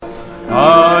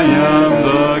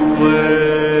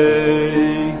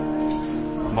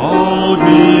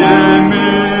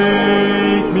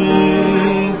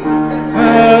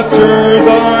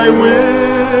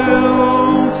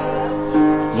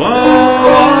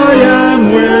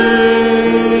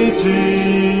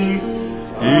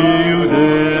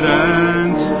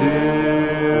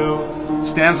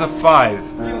of 5.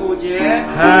 第5节，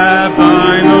 Have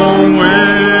thine own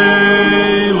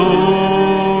way,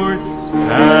 Lord.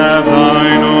 Have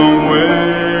thine own way.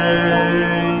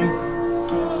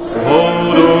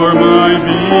 Hold o'er my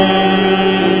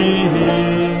being,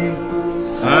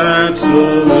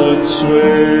 absolute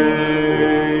sway.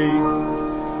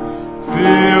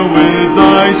 Fill with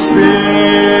thy spirit,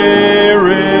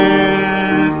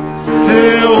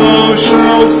 till all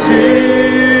shall see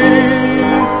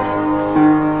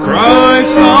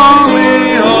Christ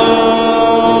only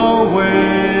always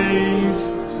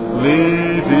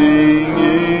living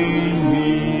in me.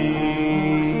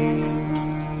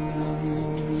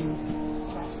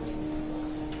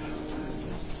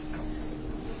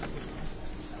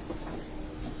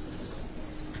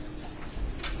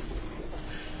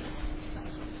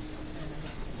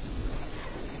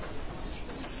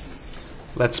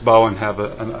 Let's bow and have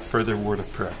a further word of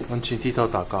prayer. 我们请低头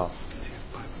祷告。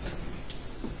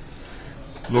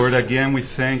 Lord, again we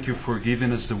thank you for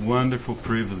giving us the wonderful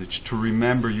privilege to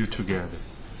remember you together.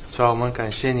 主啊，我们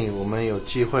感谢你，我们有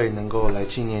机会能够来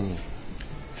纪念你。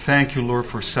 Thank you, Lord,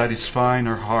 for satisfying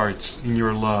our hearts in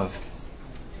your love.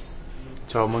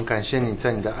 主啊，我们感谢你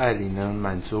在你的爱里能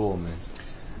满足我们。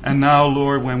 And now,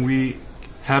 Lord, when we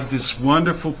have this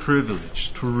wonderful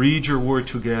privilege to read your word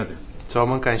together, 主啊，我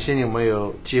们感谢你，我们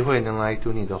有机会能来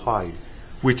读你的话语。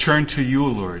 we turn to you,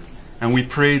 Lord, and we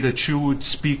pray that you would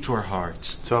speak to our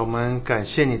hearts. 主啊，我们感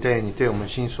谢你对我们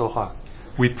心说话。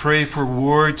 We pray for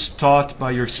words taught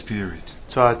by your Spirit.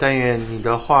 主啊，但愿你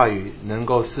的话语能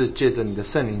够是借着你的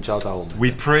圣灵教导我们。 We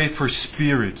pray for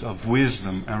spirit of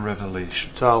wisdom and revelation.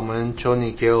 主啊，我们求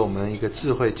你给我们一个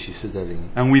智慧启示的灵。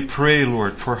 And we pray,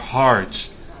 Lord, for hearts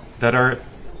that are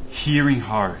hearing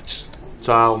hearts.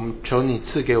 主啊，我们求你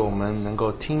赐给我们能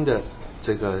够听的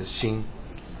这个心。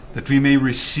 That we may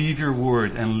receive your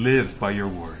word and live by your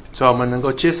word. 主啊，我们能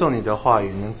够接受你的话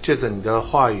语，能借着你的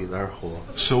话语而活。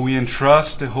 So we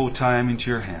entrust the whole time into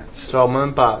your hands. 主啊，我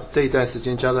们把这一段时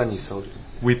间交在你手里。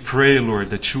 We pray,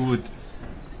 Lord, that you would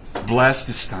bless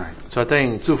this time. 主啊，但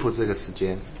愿你祝福这个时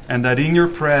间。 And that in your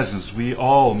presence we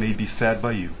all may be fed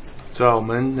by you. 主啊，我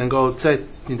们能够在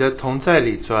你的同在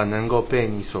里，主啊，能够被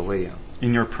你所喂养。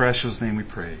 In your precious name we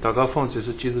pray. 祷告奉主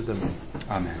是基督的名。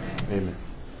 Amen. Amen。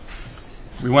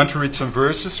 We want to read some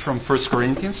verses from 1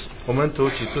 Corinthians. 我们读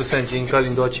几处圣经，哥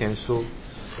林多前书。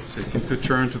 So if you could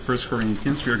turn to 1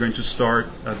 Corinthians, we are going to start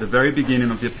at the very beginning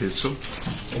of the epistle.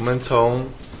 我们从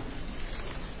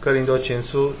哥林多前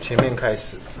书前面开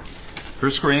始。 1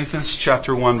 Corinthians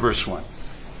chapter 1 verse 1.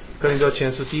 哥林多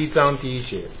前书第1章第1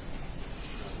节。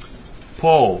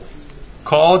 Paul,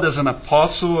 called as an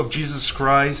apostle of Jesus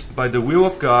Christ by the will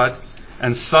of God,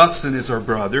 and Sosthenes our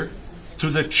brother,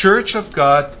 to the church of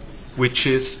God which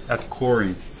is at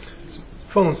Corinth.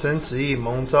 奉神旨意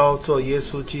蒙召做耶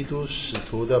稣基督使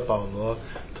徒的保罗，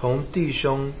同弟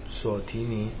兄所提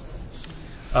尼。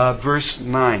 Verse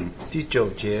 9. 第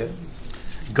9节。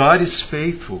 God is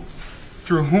faithful,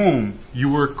 through whom you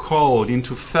were called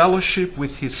into fellowship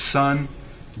with His Son,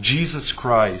 Jesus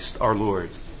Christ our Lord.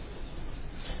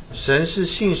 神是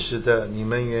信实的，你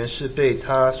们原是被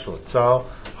他所召，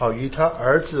好与他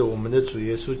儿子我们的主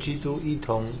耶稣基督一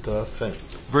同得分。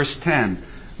 Verse 10.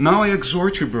 Now I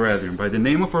exhort you, brethren, by the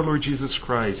name of our Lord Jesus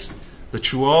Christ,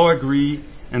 that you all agree,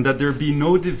 and that there be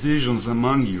no divisions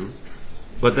among you,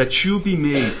 but that you be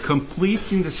made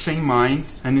complete in the same mind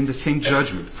and in the same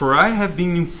judgment. For I have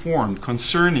been informed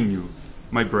concerning you,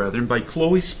 my brethren, by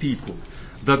Chloe's people,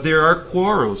 that there are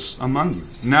quarrels among you.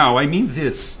 Now I mean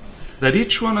this, that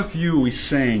each one of you is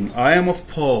saying, I am of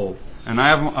Paul, and I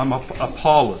am of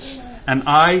Apollos, and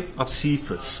I of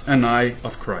Cephas, and I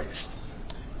of Christ.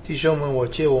 弟兄们，我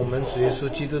借我们主耶稣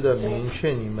基督的名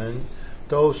劝你们，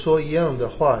都说一样的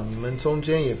话，你们中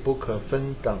间也不可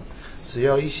分党，只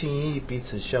要一心一意，彼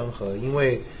此相合。因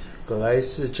为葛莱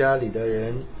士家里的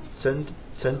人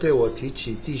曾对我提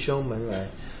起弟兄们来，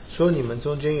说你们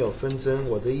中间有纷争。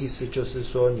我的意思就是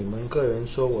说，你们个人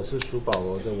说我是属保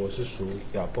罗的，我是属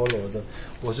亚波罗的，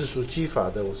我是属基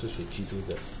法的，我是属基督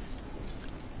的。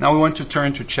 Now we want to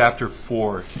turn to chapter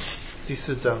 4. 第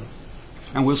4章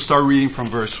And we'll start reading from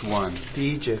verse 1.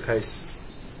 第1节开始。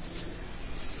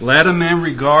 Let a man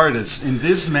regard us in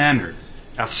this manner,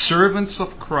 as servants of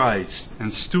Christ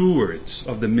and stewards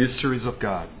of the mysteries of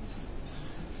God.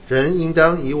 人应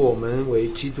当以我们为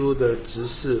基督的执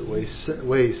事，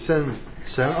为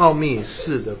神奥秘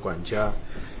事的管家。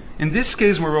 In this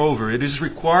case, moreover, it is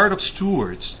required of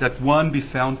stewards that one be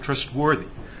found trustworthy.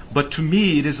 But to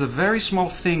me it is a very small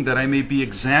thing that I may be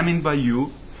examined by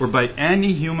you or by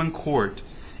any human court.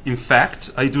 In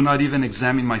fact, I do not even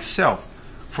examine myself,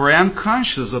 for I am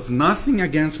conscious of nothing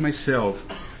against myself,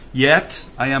 Yet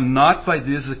I am not by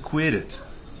this acquitted,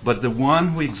 but the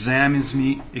one who examines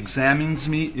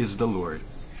me is the Lord.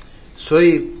 所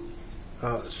以，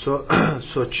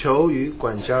所求于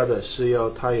管家的是要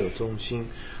他有忠心。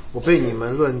我被你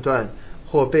们论断，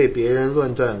或被别人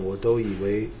论断，我都以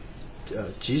为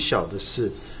极小的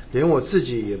事，连我自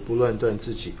己也不论断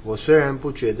自己。我虽然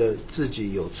不觉得自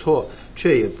己有错，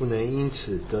却也不能因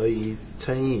此得以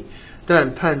称义。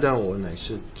但判断我乃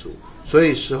是主，所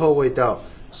以时候未到，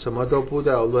什么都不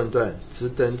要论断，只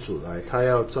等主来，他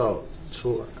要照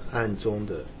出暗中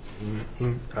的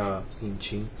隐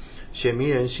情，显明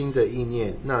人心的意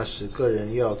念。那时个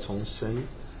人要从神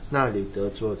那里得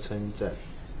着称赞。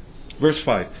Verse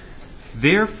 5.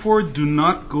 Therefore do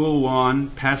not go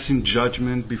on passing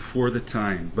judgment before the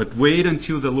time, but wait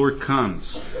until the Lord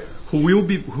comes, who will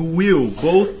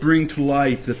both bring to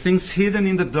light the things hidden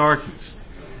in the darkness,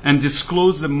 and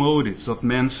disclose the motives of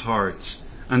men's hearts,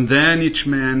 and then each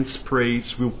man's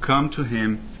praise will come to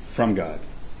him from God.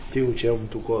 第5节我们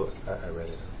读过了。I read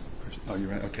it. Oh, you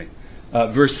read? Okay.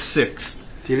 Verse 6.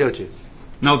 第6节。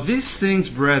Now these things,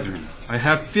 brethren, I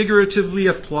have figuratively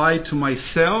applied to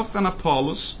myself and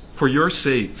Apollos for your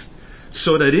sakes,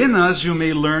 so that in us you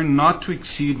may learn not to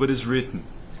exceed what is written,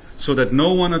 so that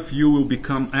no one of you will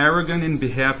become arrogant in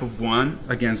behalf of one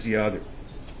against the other.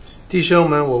 弟兄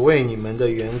们，我为你们的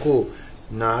缘故，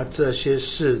拿这些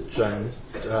事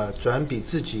转比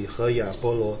自己和亚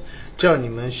波罗，叫你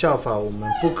们效法我们，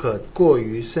不可过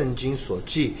于圣经所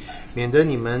记，免得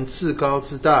你们自高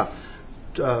自大，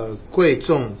贵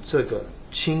重这个，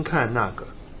轻看那个。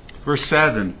Verse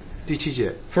 7. 第7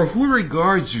节。For who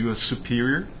regards you as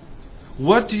superior?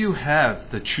 What do you have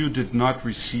that you did not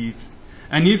receive?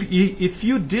 And if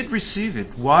you did receive it,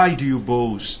 why do you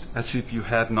boast as if you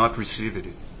had not received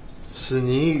it? 使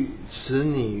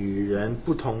你与人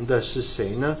不同的是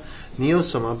谁呢？你有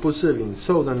什么不是领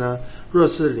受的呢？若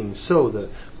是领受的，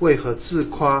为何自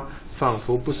夸，仿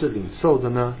佛不是领受的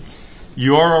呢？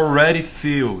 You are already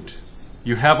filled.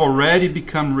 You have already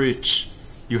become rich.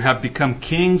 You have become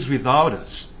kings without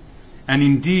us. And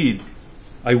indeed,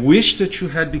 I wish that you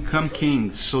had become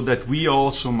kings, so that we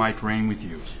also might reign with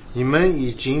you. 你们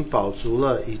已经饱足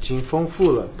了，已经丰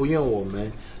富了，不用我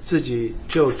们自己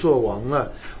就做王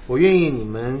了。我愿意你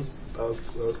们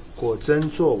果真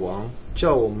做王，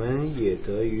叫我们也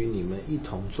得与你们一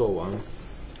同做王。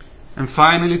And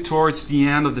finally, towards the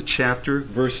end of the chapter,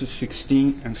 verses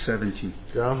 16 and 17.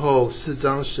 然后4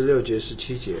章16节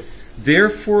17节。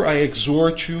Therefore I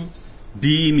exhort you,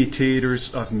 be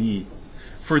imitators of me.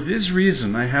 For this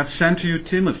reason I have sent to you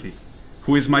Timothy,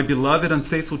 who is my beloved and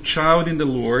faithful child in the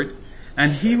Lord,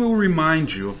 and he will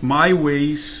remind you of my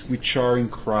ways which are in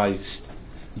Christ,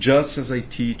 just as I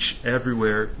teach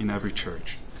everywhere in every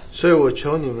church. 所以我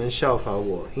求你们效法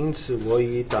我，因此我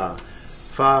已打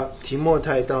发提莫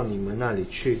太到你们那里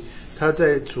去。他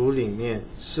在主里面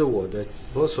是我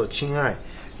所亲爱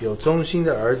有忠心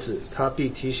的儿子，他必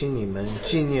提醒你们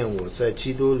纪念我在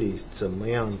基督里怎么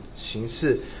样行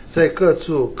事，在各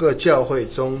处各教会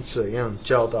中怎样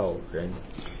教导人。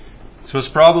So as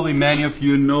probably many of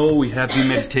you know, we have been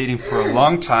meditating for a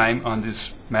long time on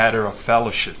this matter of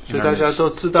fellowship. 所以大家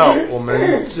都知道，我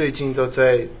们最近都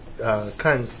在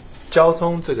看交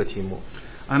通这个题目。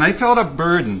And I felt a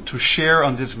burden to share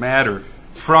on this matter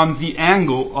from the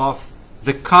angle of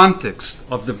the context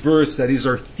of the verse that is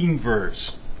our theme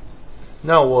verse.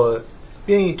 那我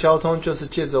编译交通就是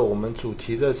借着我们主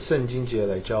题的圣经节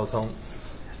来交通。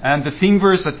And the theme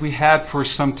verse that we had for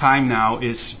some time now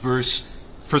is 1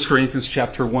 Corinthians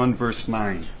chapter 1 verse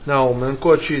 9. 那我们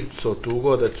过去所读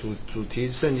过的主题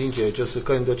圣经节就是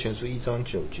哥林多前书1章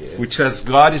9节。Which says,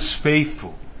 God is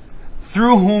faithful,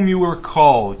 through whom you were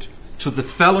called to the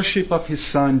fellowship of His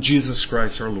Son, Jesus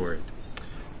Christ our Lord.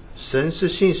 神是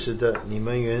信实的，你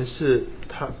们原是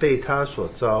被他所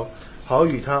召，好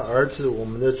与他儿子我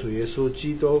们的主耶稣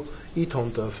基督一同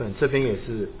得分。这边也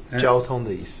是交通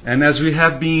的意思。And as we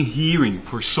have been hearing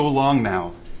for so long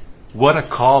now, what a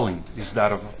calling is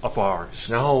that of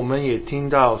ours. 然后我们也听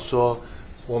到说，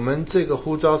我们这个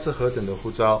呼召是何等的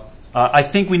呼召。I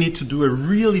think we need to do a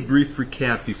really brief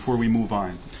recap before we move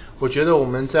on. 我觉得我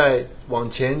们在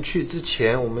往前去之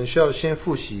前，我们需要先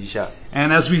复习一下。And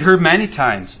as we heard many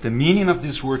times, the meaning of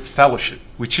this word fellowship,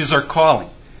 which is our calling,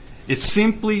 it's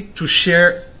simply to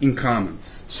share in common.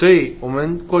 所以我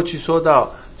们过去说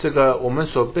到这个，我们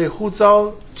所被呼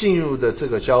召进入的这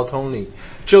个交通里，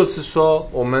就是说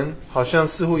我们好像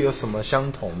似乎有什么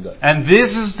相同的。And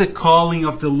this is the calling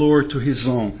of the Lord to His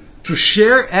own, to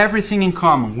share everything in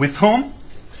common. With whom?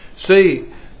 所以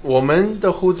我们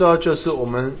的呼召就是我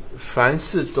们凡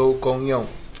事都公用。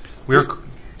Go ahead.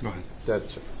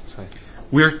 That's right.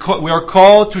 We are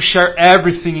called to share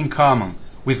everything in common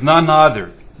with none other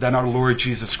than our Lord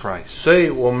Jesus Christ. 所以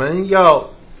我们要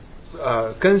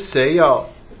跟谁要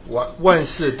万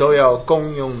事都要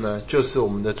共用呢？就是我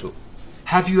们的主。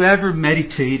Have you ever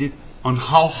meditated on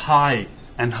how high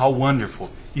and how wonderful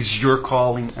is your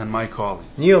calling and my calling?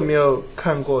 你有没有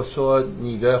看过说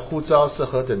你的呼召是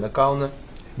何等的高呢？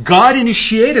 God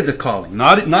initiated the calling,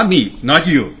 not me, not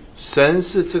you. 神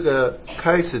是这个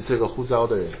开始这个呼召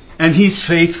的人， And He's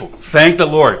faithful. Thank the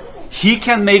Lord. He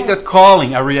can make that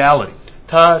calling a reality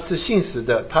他是信实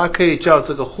的，他可以叫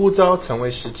这个呼召成为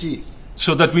实际，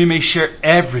 so that we may share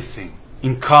everything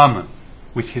in common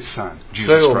with His Son,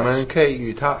 所以 Jesus 我们 Christ. 可以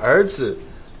与他儿子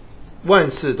万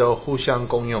事都互相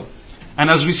共用。 And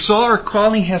as we saw, our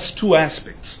calling has two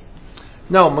aspects.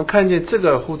 那我们看见这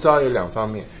个呼召有两方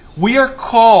面， We are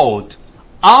called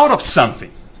out of something.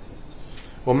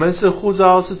 我们是呼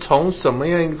召是从什么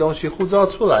样一个东西呼召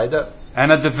出来的？ And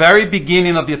at the very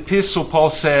beginning of the epistle,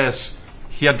 Paul says,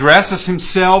 he addresses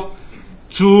himself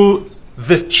to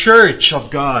the church of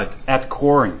God at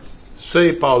Corinth. 所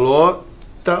以保罗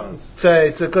在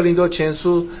这哥林多前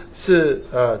书是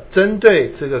针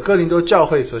对这个哥林多教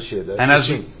会所写的 And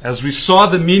信。 as we saw,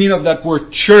 the meaning of that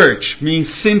word church means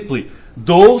simply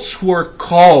those who are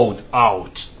called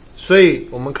out. 所以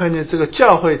我们看见这个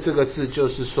教会这个字，就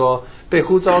是说被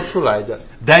呼召出来的，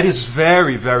 That is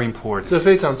very, very important. 这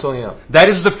非常重要。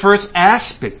 That is the first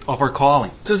aspect of our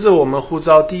calling. 这是我们呼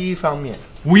召第一方面。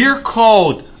 We are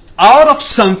called out of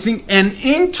something and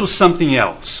into something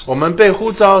else. 我们被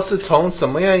呼召是从什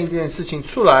么样一件事情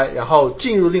出来，然后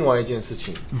进入另外一件事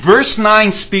情。 Verse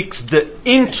 9 speaks the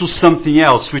into something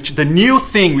else, which the new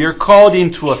thing, we are called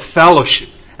into a fellowship.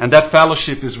 And that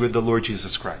fellowship is with the Lord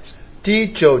Jesus Christ. 第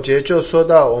9节就说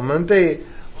到，我们被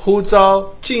呼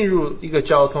召进入一个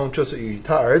交通，就是与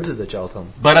他儿子的交通。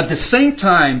 But at the same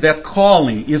time, that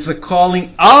calling is a calling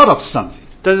out of something.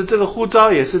 但是这个呼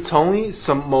召也是从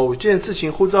某件事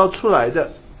情呼召出来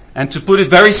的。 And to put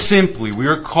it very simply, we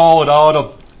are called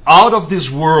out of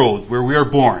this world where we are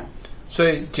born. 所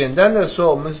以简单的说，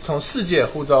我们是从世界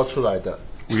呼召出来的。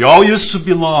 We all used to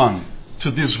belong to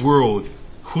this world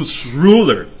whose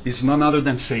ruler is none other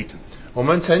than Satan. 我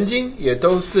们曾经也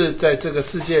都是在这个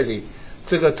世界里，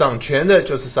这个掌权的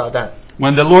就是撒旦。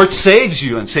 When the Lord saves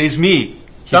you and saves me,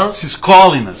 Don't- He's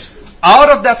calling us out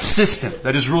of that system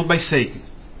that is ruled by Satan.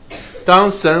 当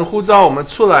神呼召我们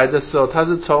出来的时候，他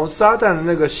是从撒旦的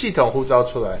那个系统呼召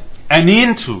出来， And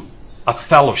into a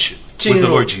fellowship 进 with the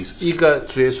入 Lord Jesus. 一个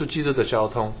主耶稣基督的交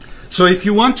通。 So if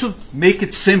you want to make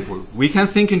it simple, we can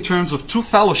think in terms of two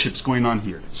fellowships going on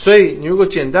here. 所以你如果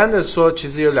简单的说，其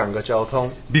实有两个交通。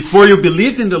 Before you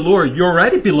believed in the Lord, you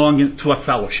already belonged to a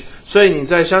fellowship. 所以你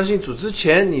在相信主之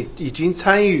前，你已经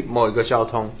参与某一个交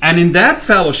通。 And in that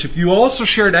fellowship, you also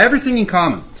shared everything in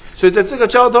common. 所以在这个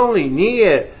交通里，你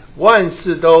也万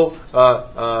事都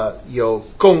有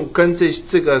跟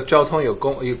这个交通有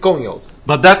共有。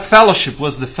 But that fellowship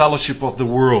was the fellowship of the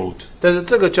world. 但是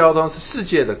这个交通是世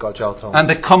界的交通， And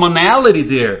the commonality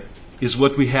there is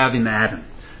what we have in Adam.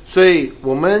 所以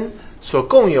我们所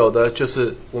共有的就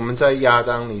是我们在亚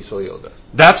当里所有的。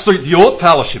 That's the old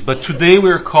fellowship, but today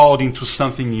we are called into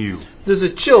something new. 这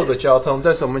是旧的交通，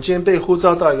但是我们今天被呼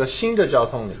召到一个新的交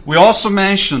通里。 We also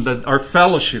mentioned that our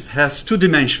fellowship has two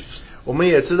dimensions. 我们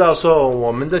也知道说，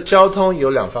我们的交通有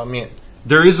两方面，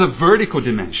 There is a vertical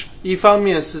dimension. 一方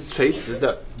面是垂直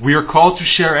的， We are called to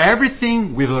share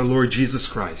everything with our Lord Jesus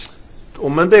Christ. 我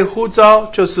们被呼召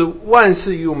就是万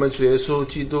事与我们主耶稣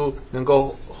基督能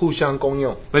够互相共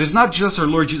用。 But it's not just our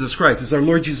Lord Jesus Christ, it's our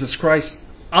Lord Jesus Christ,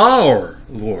 our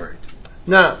Lord.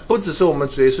 那不只是我们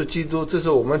主耶稣基督，这是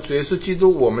我们主耶稣基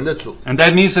督我们的主， And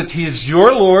that means that He is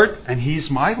your Lord and He is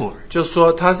my Lord. 就是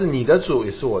说他是你的主，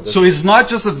也是我的 So 主。 it's not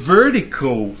just a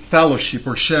vertical fellowship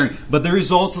or sharing, but there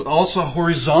is also a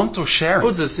horizontal 不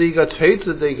sharing. 只是一个垂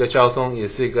直的一个交通，也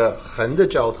是一个横的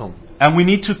交通。 And we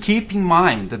need to keep in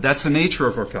mind that that's the nature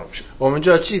of our fellowship. 我们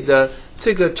就要记得，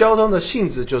这个交通的性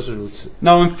质就是如此。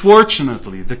 Now,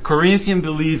 unfortunately, the Corinthian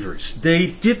believers,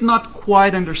 they did not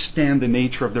quite understand the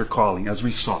nature of their calling, as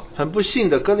we saw. 很不幸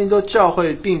的，哥林多教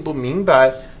会并不明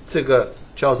白这个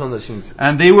交通的性质，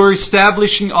 And they were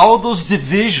establishing all those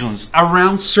divisions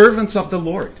around servants of the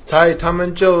Lord. 所以他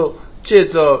们就借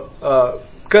着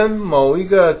跟某一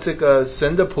个这个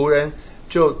神的仆人，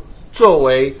就作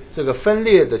为这个分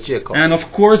裂的借口。 And of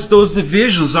course, those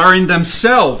divisions are in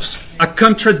themselves a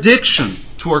contradiction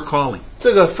to our calling.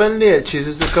 这个分裂其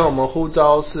实是跟我们呼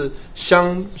召是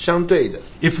相对的。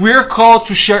 If we are called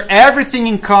to share everything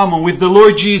in common with the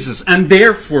Lord Jesus and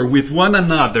therefore with one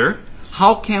another,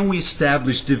 how can we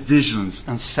establish divisions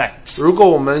and sects? 如果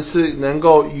我们是能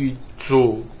够与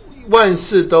主万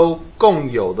事都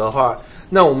共有的话，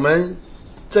那我们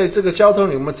在这个交通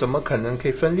里，我们怎么可能可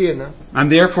以分裂呢？ And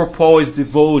therefore Paul is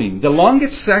devoting, the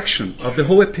longest section of the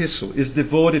whole epistle is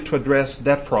devoted to address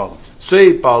that problem. 所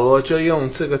以保罗就用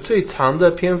这个最长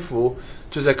的篇幅，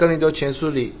就在哥林多前书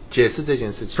里解释这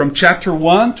件事情。 From chapter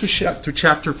 1 to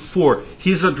chapter 4,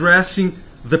 he's addressing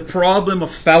the problem of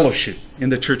fellowship in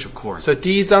the church of Corinth. 所以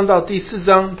第1章到第4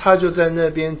章，他就在那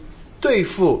边对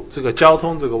付这个交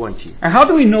通这个问题。 And how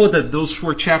do we know that those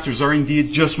 4 chapters are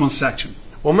indeed just one section?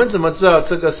 我们怎么知道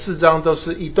这个4章都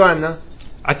是一段呢？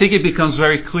 I think it becomes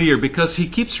very clear because he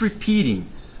keeps repeating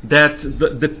that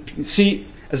see,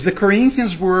 as the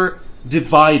Corinthians were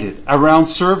divided around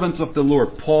servants of the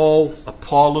Lord, Paul,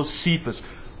 Apollos, Cephas,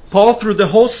 Paul through the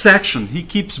whole section, he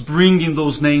keeps bringing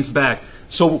those names back.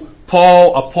 So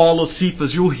Paul, Apollos,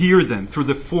 Cephas, you'll hear them through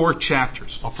the 4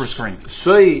 chapters of 1 Corinthians.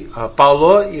 所以保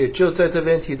罗也就在这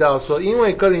边提到说，因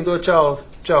为哥林多教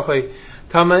会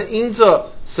他们因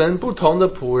着神不同的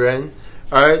仆人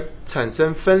而产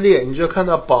生分裂，你就看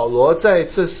到保罗在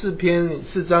这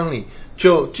4章里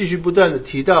就继续不断的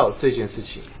提到这件事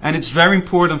情。 And it's very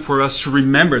important for us to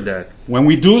remember that. When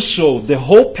we do so, the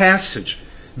whole passage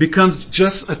becomes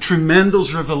just a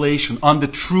tremendous revelation on the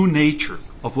true nature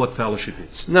of what fellowship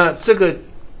is. 那这个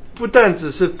不但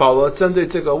只是保罗针对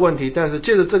这个问题，但是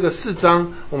借着这个4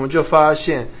章，我们就发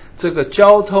现这个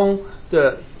交通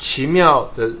的奇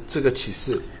妙的这个启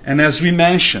示。 And as we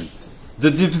mentioned, the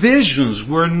divisions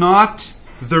were not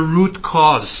the root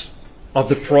cause of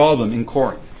the problem in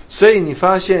Corinth. 所以你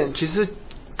发现，其实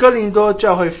哥林多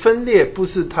教会分裂不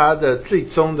是它的最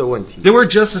终的问题， They were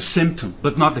just a symptom,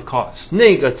 but not the cause.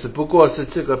 那个只不过是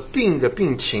这个病的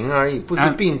病情而已，不是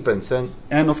病本身。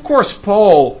 And of course,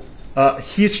 Paul,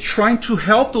 he's trying to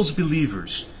help those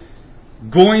believers,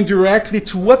 going directly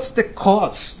to what's the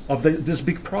cause of this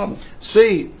big problem. 所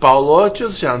以保罗就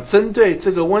是想针对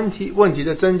这个问题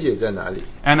的症结在哪里。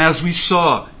 And as we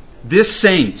saw, these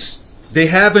saints, they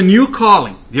have a new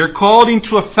calling. They're called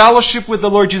into a fellowship with the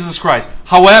Lord Jesus Christ.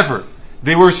 However,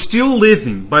 they were still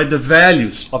living by the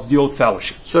values of the old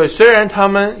fellowship. 所以虽然他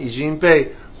们已经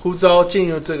被呼召进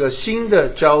入这个新的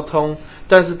交通，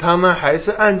但是他们还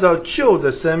是按照旧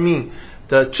的生命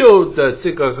的旧的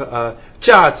这个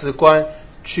价值观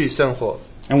去生活。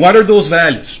 And what are those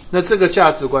values? 那这个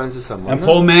价值观是什么 And 呢？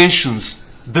 Paul mentions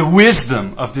the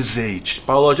wisdom of this age.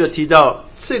 保罗就提到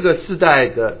这个世代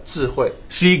的智慧。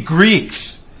 See,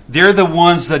 Greeks, they're the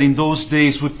ones that in those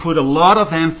days would put a lot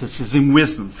of emphasis in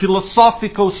wisdom,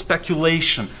 philosophical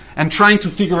speculation, and trying to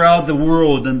figure out the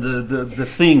world and the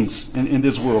things in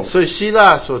this world. 所以希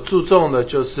腊所注重的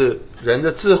就是人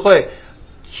的智慧，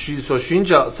所寻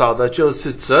找的就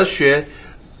是哲学，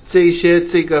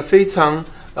这个非常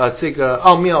这个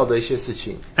奥妙的一些事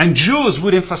情。 And Jews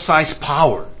would emphasize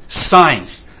power,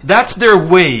 science. That's their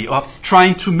way of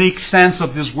trying to make sense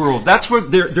of this world. That's where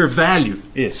their value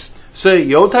is. 所以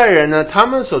犹太人呢，他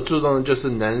们所注重的就是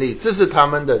能力，这是他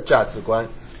们的价值观。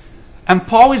 And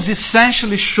Paul is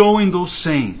essentially showing those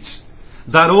saints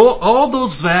that all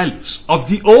those values of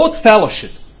the old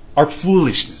fellowship are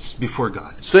foolishness before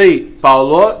God. 所以保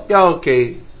罗要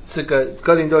给这个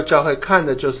哥林多教会看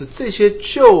的就是这些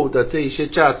旧的这些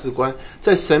价值观，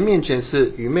在神面前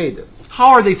是愚昧的。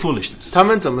 How are they foolishness? 他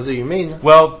们怎么是愚昧呢？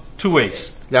 Well, 2 ways.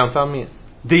 2方面。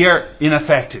 They are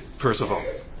ineffective, first of all.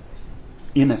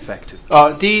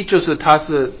 Ineffective. 第一就是它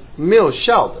是没有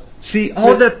效的。 See,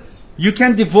 all that you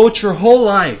can devote your whole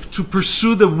life to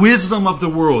pursue the wisdom of the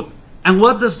world. And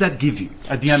what does that give you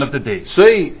at the end of the day? 所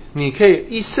以你可以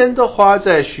一生都花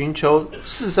在寻求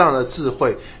世上的智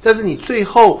慧，但是你最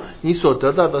后你所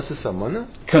得到的是什么呢？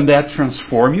 Can that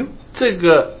transform you? 这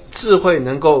个智慧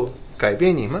能够改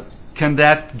变你吗？ Can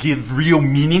that give real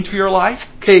meaning to your life?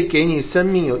 可以给你生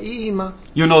命有意义吗？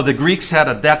 You know, the Greeks had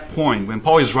at that point, when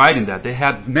Paul is writing that, they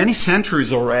had many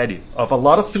centuries already of a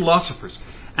lot of philosophers.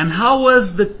 And how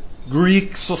was the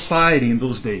Greek society in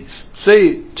those days? 所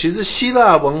以其实希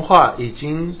腊文化已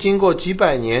经经过几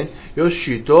百年，有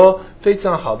许多非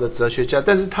常好的哲学家，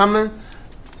但是他们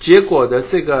结果的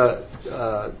这个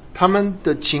他们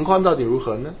的情况到底如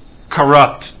何呢？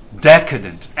 Corrupt,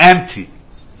 decadent, empty.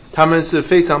 他们是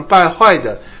非常败坏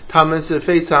的，他们是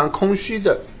非常空虚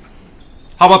的。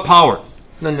 How about power?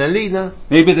 那能力呢？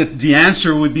 Maybe the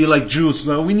answer would be like Jews.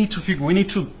 Well, we need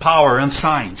to power and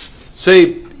science. 所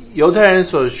以犹太人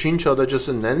所寻求的就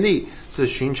是能力，是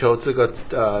寻求这个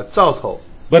兆头。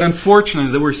 But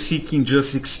unfortunately, they were seeking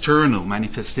just external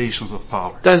manifestations of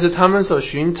power. 但是他们所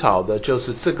寻找的就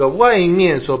是这个外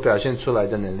面所表现出来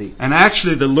的能力。 And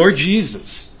actually, the Lord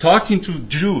Jesus, talking to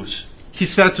Jews, he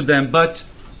said to them, but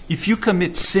if you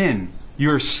commit sin,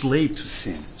 you're a slave to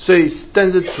sin. 所以，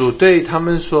但是主对他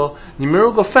们说：“你们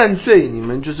如果犯罪，你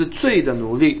们就是罪的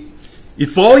奴隶。”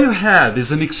 If all you have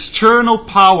is an external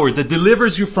power that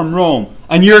delivers you from Rome,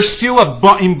 and you're still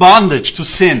in bondage to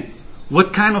sin,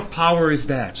 what kind of power is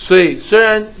that? 所以，虽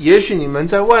然也许你们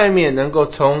在外面能够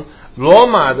从罗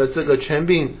马的这个权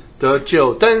柄得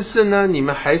救，但是呢，你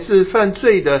们还是犯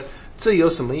罪的，这有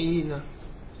什么意义呢？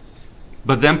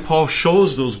 But then Paul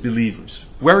shows those believers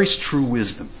where is true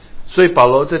wisdom. 所以保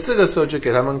罗在这个时候就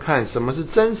给他们看什么是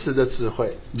真实的智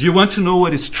慧。 Do you want to know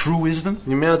what is true wisdom?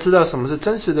 你们要知道什么是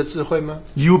真实的智慧吗？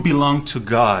 You belong to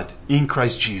God in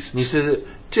Christ 你 Jesus. 是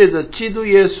借着基督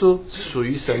耶稣属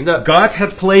于神的。 God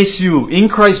had placed you in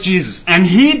Christ Jesus, and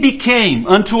He became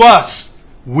unto us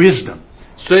wisdom.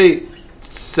 所以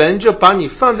神就把你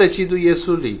放在基督耶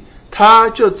稣里，他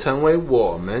就成为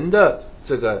我们的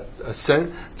这个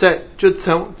神，就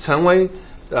成为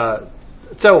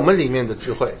在我们里面的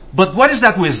智慧。 But what is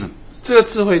that wisdom? 这个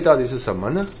智慧到底是什么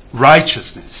呢？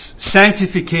 Righteousness,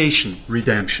 sanctification,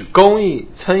 redemption. 公义、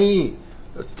称义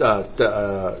这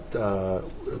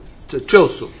救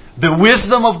赎。 The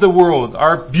wisdom of the world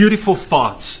are beautiful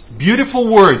thoughts, beautiful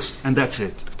words, and that's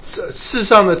it. 世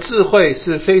上的智慧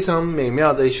是非常美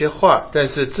妙的一些话，但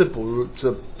是只不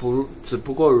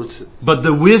过如此。 But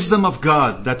the wisdom of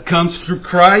God that comes through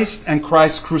Christ and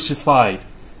Christ crucified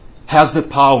has the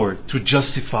power to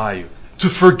justify you, to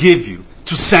forgive you,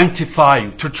 to sanctify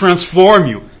you, to transform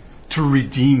you, to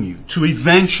redeem you, to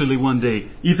eventually one day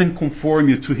even conform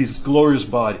you to His glorious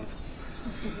body.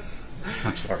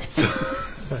 I'm sorry.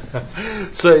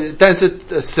 所以，但是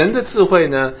神的智慧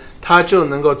呢，它就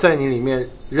能够在你里面，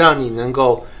让你能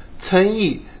够称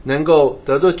义，能够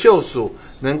得到救赎，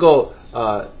能够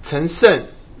成圣，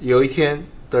有一天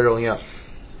得荣耀。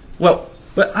 Well,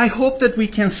 but I hope that we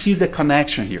can see the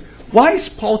connection here. Why is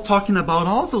Paul talking about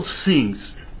all those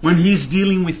things when he's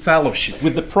dealing with fellowship,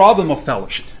 with the problem of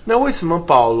fellowship? 那为什么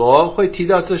保罗会提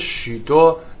到这许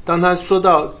多？当他说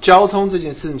到交通这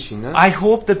件事情呢？ I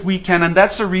hope that we can, and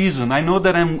that's the reason. I know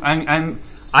that I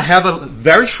have a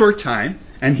very short time,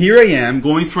 and here I am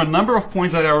going through a number of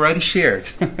points that I already shared.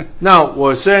 那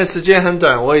我虽然时间很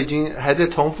短，我已经还在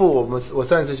重复我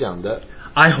上次讲的。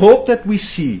 I hope that we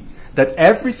see that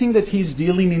everything that he's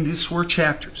dealing in these 4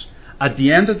 chapters, at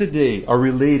the end of the day, are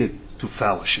related to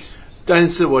fellowship. 但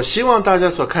是我希望大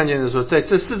家所看见的说，在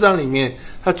这4章里面，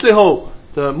他最后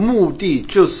的目的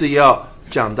就是要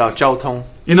讲到交通。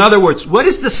 In other words, what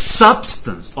is the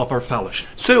substance of our fellowship?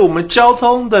 所以我们交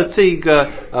通的这个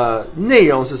内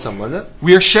容是什么呢？ We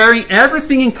are sharing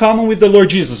everything in common with the Lord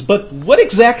Jesus, but what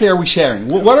exactly are we sharing?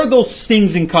 What are those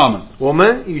things in common? 我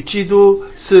们与基督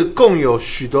是共有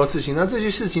许多事情，那这些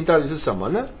事情到底是什么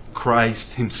呢？ Christ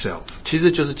Himself. 其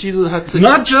实就是基督他自己，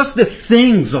 Not just the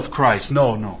things of Christ,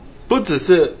 no. 不只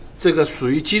是这个属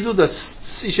于基督的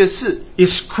一些事。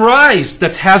 It's Christ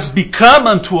that has become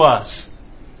unto us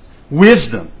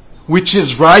wisdom, which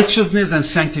is righteousness and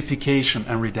sanctification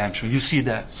and redemption. You see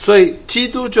that? 所以基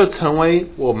督就成为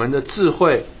我们的智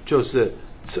慧，就是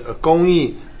公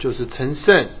义，就是成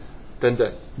圣等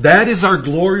等。 That is our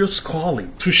glorious calling,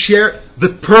 to share the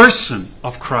person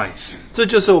of Christ. 这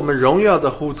就是我们荣耀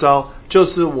的呼召，就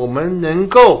是我们能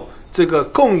够这个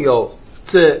共有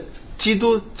这基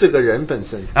督这个人本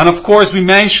身。 And of course, we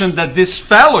mentioned that this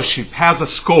fellowship has a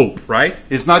scope, right?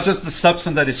 It's not just the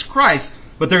substance that is Christ,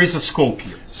 but there is a scope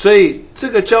here. 所以这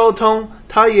个交通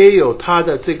它也有它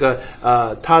的这个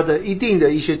它的一定的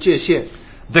一些界限。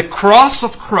 The cross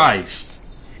of Christ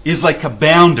is like a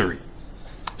boundary.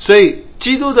 所以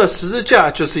基督的十字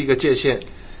架就是一个界限。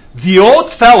 The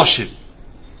old fellowship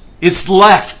is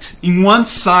left in one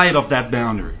side of that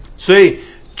boundary. 所以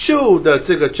旧的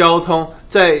这个交通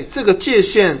在这个界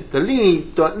限的另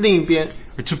一边。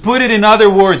 To put it in other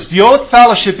words, the old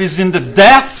fellowship is in the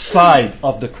death side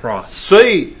of the cross. 所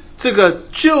以这个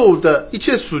旧的一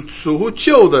切属乎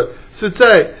旧的是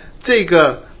在这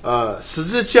个十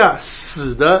字架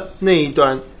死的那一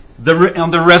端。 On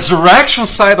the resurrection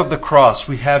side of the cross,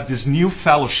 we have this new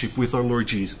fellowship with our Lord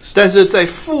Jesus. 但是在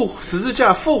十字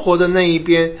架复活的那一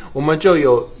边，我们就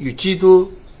有与基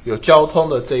督有交通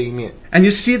的这一面。 And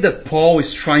you see that Paul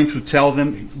is trying to tell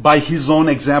them by his own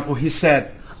example. He said,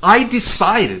 I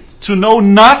decided to know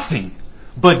nothing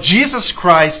but Jesus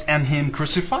Christ and Him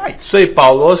crucified. 所以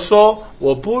保罗说，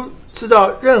我不知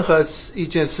道任何一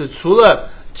件事，除了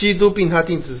基督并他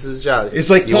钉十字架。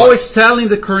 It's like Paul is telling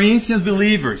the Corinthian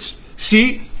believers,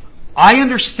 see, I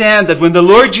understand that when the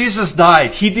Lord Jesus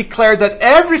died, He declared that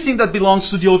everything that belongs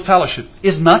to the old fellowship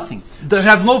is nothing. That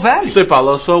has no value. 所以保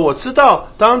罗说，我知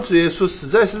道当主耶稣死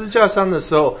在十字架上的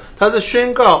时候，他是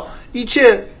宣告一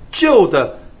切旧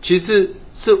的其实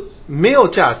是没有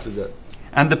价值的。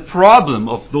And the problem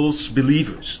of those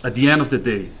believers at the end of the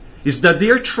day is that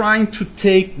they're trying to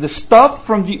take the stuff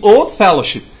from the old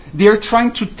fellowship, they're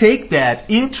trying to take that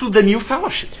into the new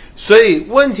fellowship. 所以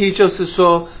问题就是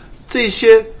说，这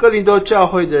些哥林多教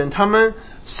会的人，他们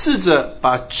试着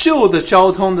把旧的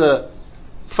交通的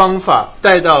方法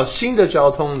带到新的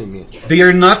交通里面。They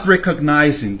are not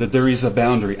recognizing that there is a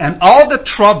boundary. And all the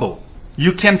trouble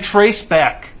you can trace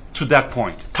back to that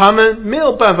point. 他们没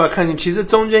有办法看见，其实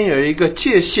中间有一个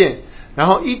界限，然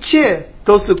后一切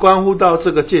都是关乎到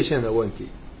这个界限的问题。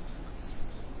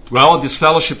Well, this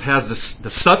fellowship has the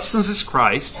substance is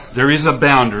Christ. There is a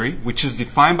boundary, which is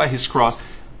defined by His cross.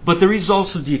 But there is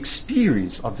also the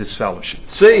experience of this fellowship.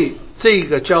 所以这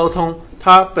个交通，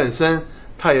它本身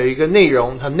它有一个内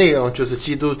容，它内容就是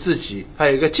基督自己，还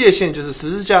有一个界限就是十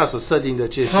字架所设定的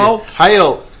界限，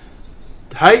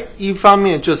还一方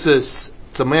面就是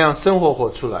怎么样生活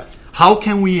出来。How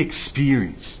can we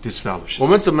experience this fellowship? 我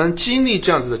们怎么经历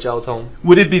这样子的交通？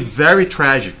 Would it be very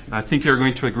tragic? I think you're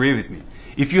going to agree with me.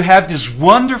 If you have this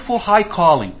wonderful high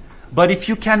calling, but if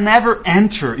you can never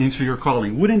enter into your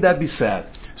calling, wouldn't that be sad?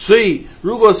 所以，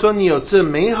如果说你有这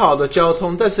美好的交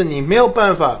通，但是你没有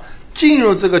办法进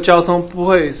入这个交通，不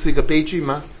会是一个悲剧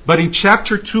吗？ But in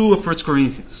chapter 2 of 1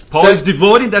 Corinthians, Paul is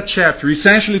devoting that chapter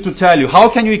essentially to tell you how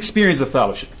can you experience the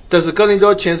fellowship. 但是哥林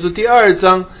多前书第2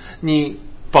章，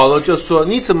保罗就说，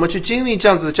你怎么去经历这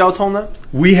样子的交通呢？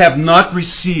 We have not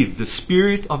received the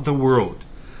spirit of the world,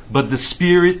 but the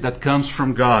spirit that comes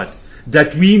from God,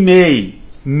 that we may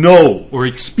know or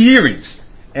experience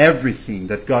everything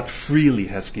that God freely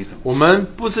has given. 我们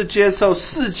不是接受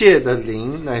世界的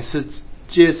灵，乃是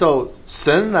接受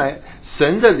神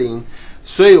的灵，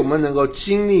所以我们能够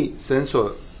经历神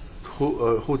所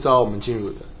呼召我们进入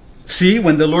的。See,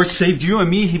 when the Lord saved you and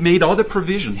me, He made all the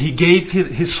provision. He gave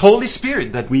His Holy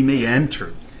Spirit that we may enter,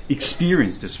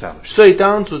 experience this fellowship. 所以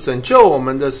当主拯救我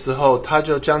们的时候，他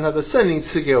就将他的圣灵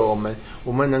赐给我们，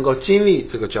我们能够经历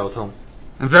这个交通。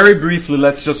And very briefly,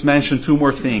 let's just mention 2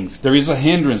 more things. There is a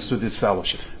hindrance to this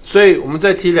fellowship. 所以我们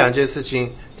再提2件事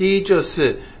情。第一就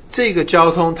是这个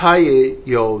交通，它也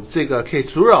有这个可以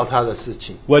阻扰它的事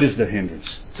情。What is the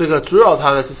hindrance? 这个阻扰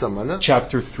它的是什么呢？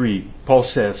 Chapter 3, Paul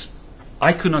says,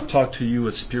 I could not talk to you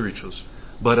as spirituals,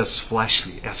 but as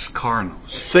fleshly, as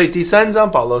carnals. 所以第3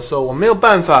章保罗说，我没有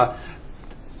办法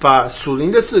把属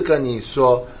灵的事跟你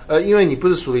说，因为你不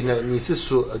是属灵的，你是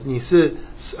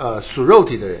属肉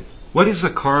体的人。What is a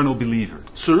carnal believer?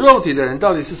 属肉体的人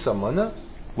到底是什么呢？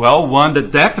 Well, one that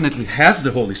definitely has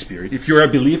the Holy Spirit. If you're a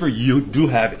believer, you do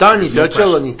have it. 当然你 There's no 得救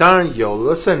了， question. 你当然有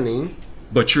了圣灵，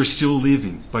 But you're still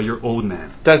living by your old man.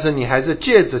 但是你还是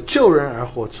借着救人而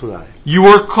活出来。You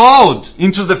were called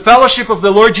into the fellowship of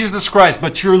the Lord Jesus Christ,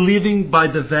 but you're living by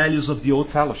the values of the old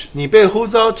fellowship. 你被呼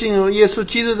召进入耶稣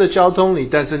基督的交通里，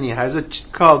但是你还是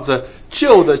靠着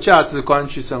旧的价值观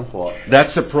去生活。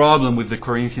 That's a problem with the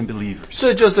Corinthian believers.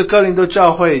 这就是哥林多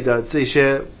教会的这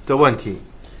些的问题。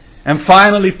 And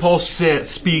finally, Paul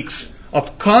speaks of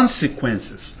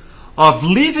consequences of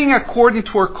living according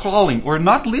to our calling or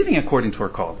not living according to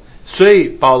our calling. 所以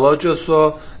保罗就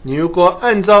说，你如果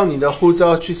按照你的呼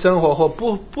召去生活，或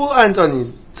不按照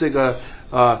你这个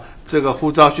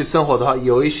呼召去生活的话，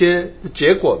有一些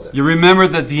结果的。 You remember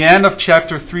that at the end of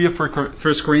chapter 3 of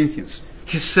 1 Corinthians,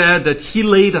 he said that he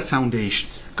laid a foundation.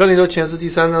 哥林多前书第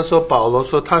3章说，保罗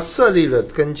说他设立了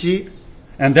根基。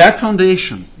 And that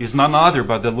foundation is none other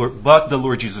but the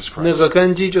Lord Jesus 那 Christ. 个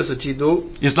根基就是基督。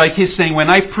 It's like he's saying, when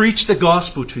I preach the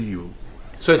gospel to you,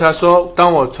 所以他说，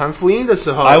当我传福音的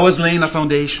时候， I was laying a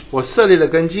foundation. 我设立了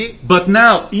根基。 But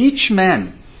now each man,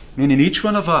 meaning each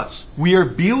one of us, we are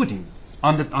building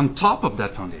on top of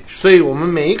that foundation. 所以我们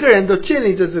每一个人都建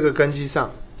立在这个根基上。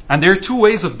 And there are 2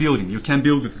 ways of building. You can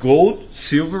build with gold,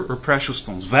 silver, or precious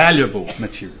stones, valuable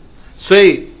material. 所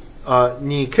以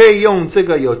你可以用这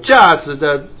个有价值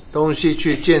的东西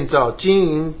去建造金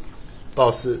银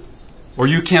宝石， Or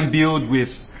you can build with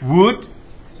wood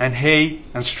and hay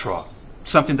and straw,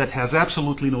 something that has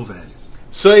absolutely no value.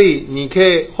 所以你可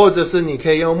以，或者是你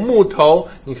可以用木头，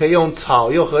你可以用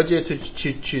草，用禾秸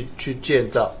去建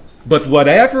造。 But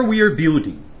whatever we are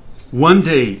building, one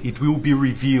day it will be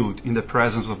revealed in the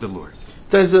presence of the Lord.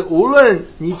 但是无论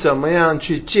你怎么样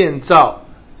去建造，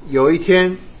有一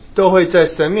天都会在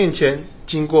神面前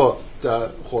经过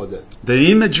火的。 The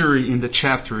imagery in the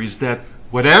chapter is that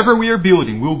whatever we are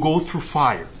building will go through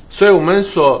fire. 所以我们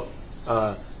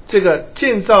这个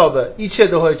建造的一切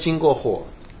都会经过火。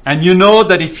 And you know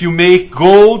that if you make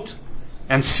gold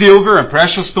and silver and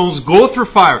precious stones go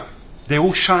through fire, they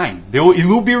will shine. It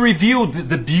will be revealed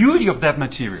the beauty of that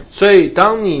material. 所以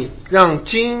当你让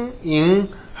金银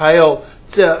还有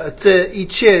这一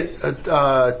切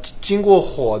经过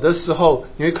火的时候，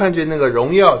你会看见那个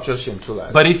荣耀就显出来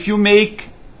了。 But if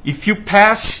you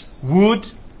pass wood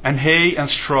and hay and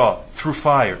straw through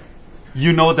fire,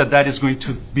 you know that is going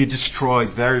to be destroyed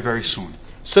very, very soon.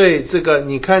 所以这个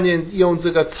你看见用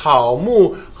这个草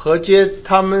木禾秸，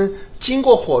它们经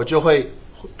过火就会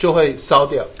烧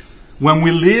掉。 When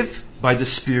we live by the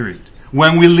Spirit,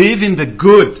 when we live in the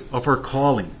good of our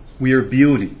calling, we are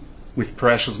building with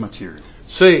precious material.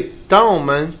 所以当我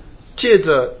们借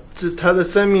着他的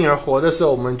生命而活的时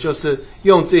候，我们就是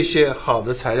用这些好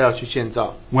的材料去建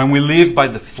造。 When we live by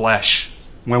the flesh,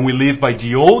 when we live by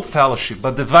the old fellowship,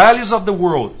 but the values of the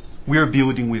world, we are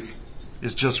building with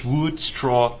is just wood,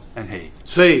 straw, and hay.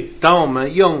 所以当我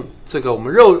们用这个我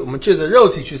们借着肉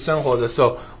体去生活的时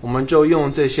候，我们就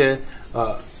用这些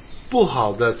不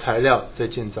好的材料在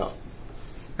建造。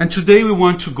 And today we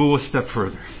want to go a step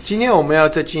further. 今天我们要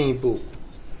再进一步。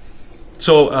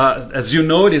 So, as you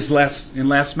noticed in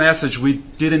last message, we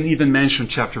didn't even mention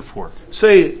chapter 4.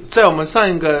 所以在我们上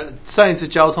一次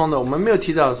交通的，我们没有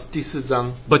提到第4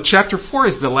章。 But chapter 4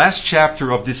 is the last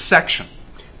chapter of this section.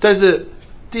 但是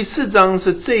第4章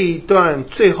是这一段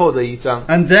最后的一章。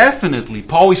 And definitely,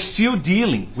 Paul is still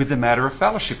dealing with the matter of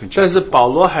fellowship in 但 chapter 是 4. 保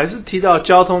罗还是提到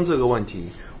交通这个问题。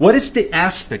 What is the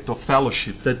aspect of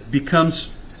fellowship that becomes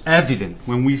evident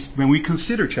when we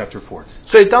consider chapter 4?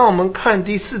 所以当我们看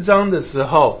第4章的时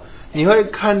候，你会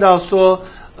看到说，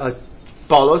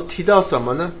保罗提到什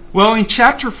么呢？ Well, in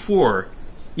chapter 4,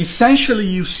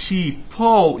 essentially you see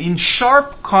Paul in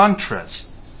sharp contrast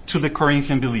to the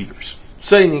Corinthian believers.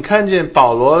 所以你看见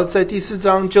保罗在第4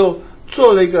章就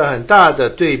做了一个很大的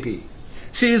对比。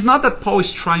 See, it's not that Paul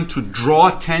is trying to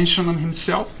draw attention on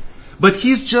himself, but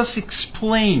he's just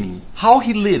explaining how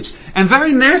he lives. And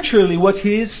very naturally, what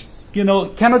he is,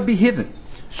 cannot be hidden.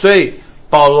 所以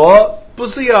保罗不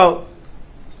是要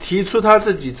提出他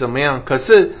自己怎么样，可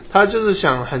是他就是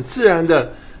想很自然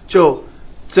的就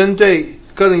针对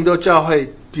哥林多教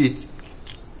会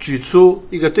举出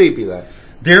一个对比来。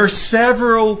 There are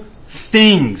several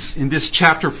things in this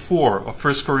chapter 4 of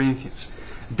 1 Corinthians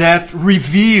that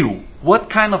reveal what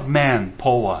kind of man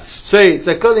Paul was. 所以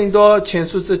在哥林多前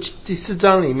书这第4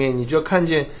章里面，你就看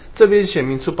见这边显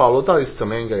明出保罗到底是怎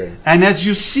么样一个人。 And as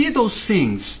you see those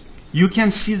things, you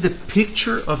can see the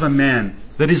picture of a man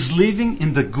that is living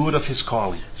in the good of his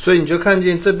calling. 所以你就看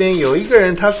见这边有一个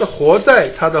人，他是活在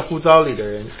他的呼召里的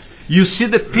人。 You see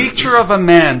the picture of a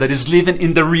man that is living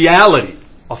in the reality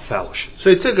of fellowship.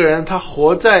 所以这个人他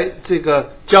活在这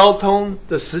个交通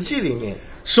的实际里面。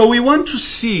 So we want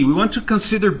to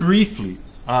consider briefly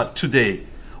today,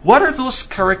 what are those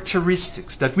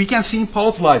characteristics that we can see in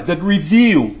Paul's life that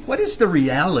reveal what is the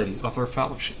reality of our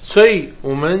fellowship? 所以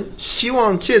我们希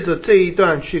望借着这一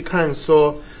段去看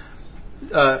说，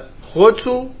活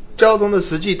出交通的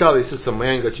实际到底是什么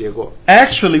样一个结果。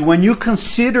 Actually, when you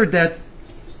consider that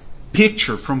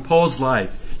picture from Paul's life,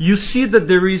 you see that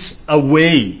there is a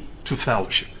way to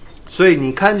fellowship. 所以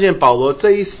你看见保罗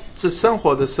这生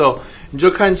活的时候，你就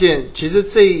看见其实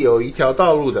这有一条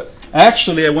道路的。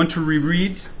 Actually, I want to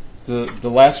reread the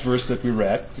last verse that we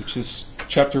read, which is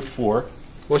chapter 4.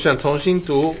 我想重新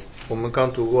读我们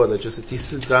刚读过的，就是第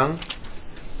4章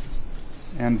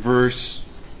And verse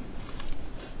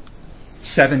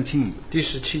 17. 第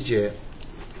17节。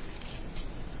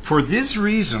 For this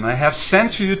reason I have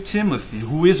sent to you Timothy,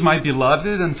 who is my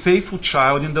beloved and faithful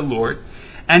child in the Lord,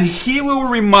 and he will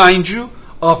remind you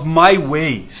of my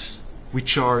ways,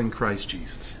 which are in Christ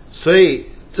Jesus. 所以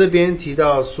这边提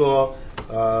到说，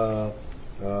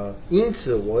因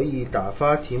此我已打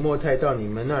发提莫太到你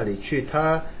们那里去，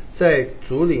他在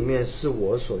主里面是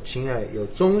我所亲爱有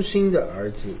忠心的儿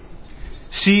子。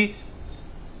 See,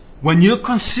 when you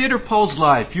consider Paul's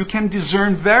life, you can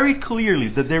discern very clearly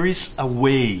that there is a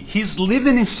way. He's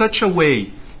living in such a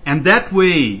way, and that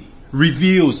way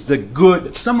reveals the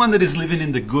good, someone that is living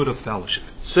in the good of fellowship.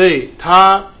 所以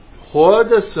他活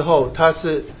的时候，他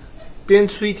是编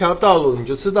出一条道路，你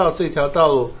就知道这条道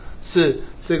路是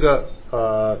这个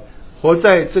活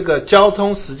在这个交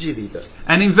通实际里的。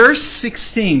 And in verse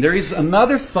 16, there is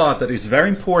another thought that is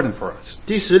very important for us.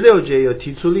 第16节有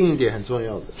提出另一点很重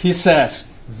要的。 He says,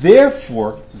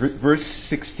 therefore, verse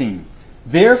 16,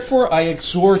 therefore I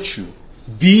exhort you,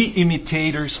 be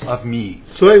imitators of me.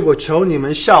 所以我求你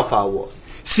们效法我。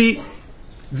 See,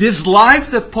 this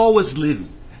life that Paul was living,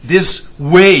 this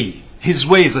way, his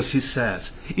ways, as he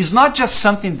says, is not just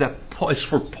something that is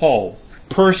for Paul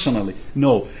personally.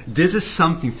 No, this is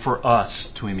something for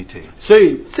us to imitate. 所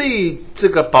以这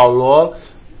个保罗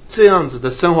这样子的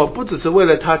生活，不只是为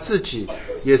了他自己，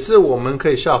也是我们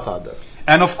可以效法的。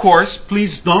 And of course,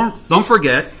 please don't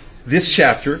forget this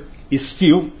chapter is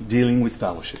still dealing with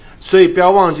fellowship. 所以不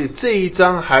要忘记这一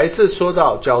章还是说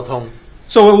到交通。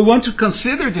So what we want to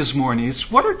consider this morning is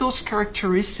what are those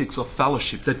characteristics of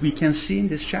fellowship that we can see in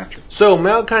this chapter? 所以我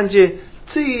们要看见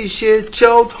这一些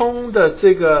交通的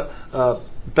这个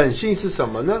本性是什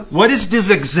么呢？ What is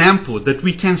this example that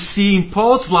we can see in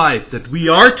Paul's life that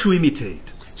we are to imitate?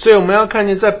 所以我们要看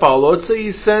见在保罗这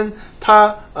一生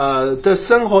他的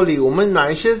生活里，我们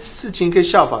哪一些事情可以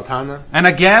效法他呢？ And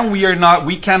again,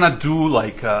 we cannot do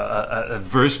like a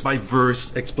verse by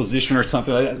verse exposition or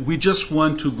something like that. We just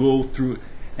want to go through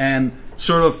and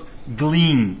sort of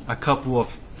glean a couple of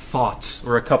thoughts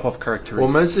or a couple of 我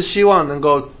们 characteristics. 是希望能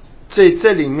够在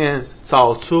这里面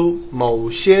找出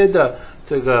某些的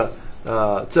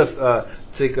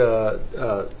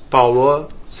保罗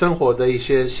生活的一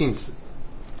些性质。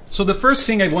So the first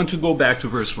thing I want to go back to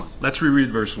verse 1. Let's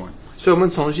reread verse 1. 所以我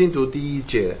们重新读第一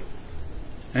节。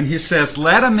 And he says,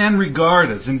 "Let a man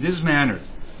regard us in this manner,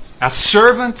 as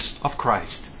servants of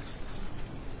Christ."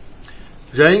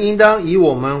 人应当以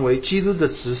我们为基督的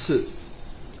执事。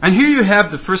 And here you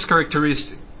have the first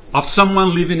characteristic of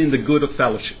someone living in the good of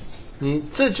fellowship.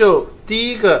 这就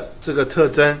第一个这个特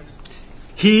征，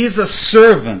 He is a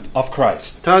servant of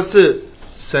Christ. 他是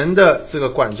神的这个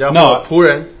管家 No. 或仆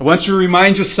人。 I want to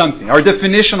remind you something. Our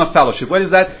definition of fellowship, what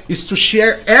is that? Is to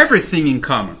share everything in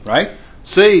common, right?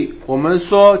 所以我们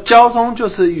说交通就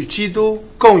是与基督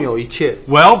共有一切。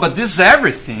 Well, but this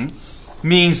everything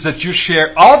means that you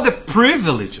share all the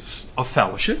privileges of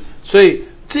fellowship. 所以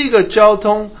这个交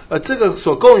通，这个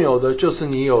所共有的就是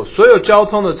你有所有交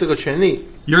通的这个权利。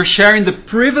 You're sharing the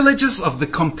privileges of the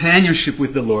companionship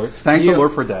with the Lord. Thank the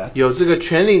Lord for that. 有这个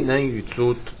权利能与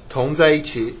主同在一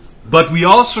起。 But we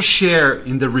also share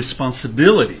in the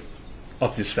responsibility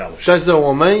of this fellowship. 但是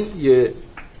我们也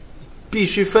必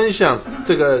须分享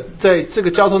这个在这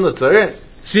个交通的责任。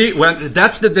 See, well,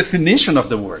 that's the definition of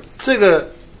the word. 这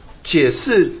个解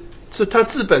释是它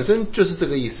字本身就是这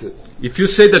个意思。 If you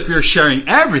say that we are sharing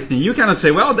everything, you cannot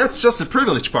say, well, that's just the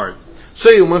privilege part.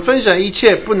 所以我们分享一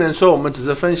切，不能说我们只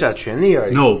是分享权利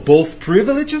而已。 No, both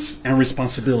privileges and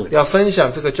responsibilities. 要分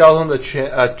享这个交通的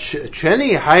权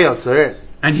利还有责任。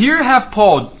 And here you have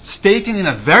Paul stating in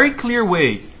a very clear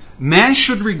way, man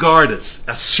should regard us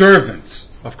as servants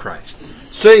of Christ.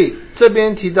 所以这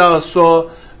边提到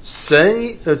说，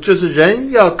神就是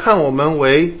人要看我们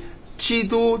为基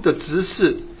督的执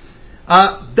事。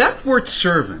 That word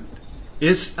servant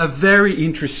is a very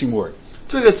interesting word.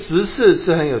 这个执事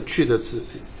是很有趣的字。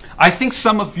 I think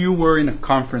some of you were in a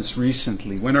conference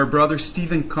recently when our brother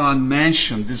Stephen Kahn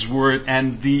mentioned this word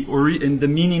and the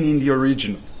meaning in the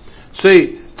original. 所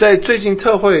以在最近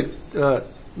特会，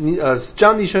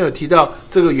江弟兄有提到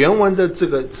这个原文的这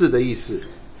个字的意思。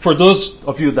 For those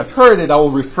of you that heard it, I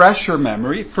will refresh your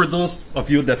memory. For those of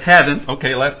you that haven't,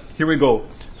 okay, here we go.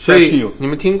 所 Fresh 以 you. 你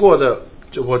们听过的，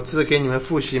我只给你们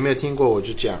复习，没有听过我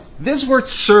就讲。 This word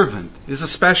servant is a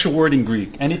special word in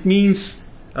Greek, and it means,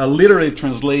 literally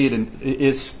translated,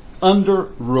 is under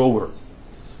rower.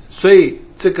 所以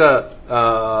这个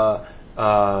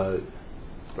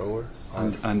rower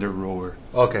Under rower.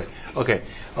 OK，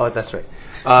 that's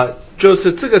right。就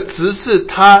是这个执事，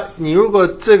你如果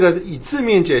这个以字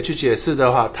面解去解释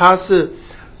的话，他是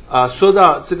说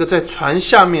到这个在船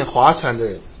下面划船的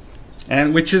人。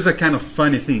 And which is a kind of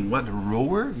funny thing. What, a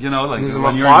rower? You know, like 你什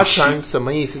么 when you're 划 in a 船 ship. 什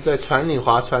么意思？在船里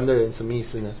划船的人什么意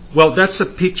思呢？ Well, that's a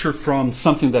picture from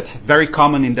something that very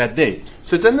common in that day.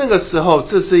 所以在那个时候，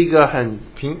这是一个很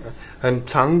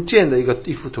常见的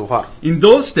一幅图画。 In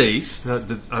those days,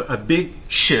 a big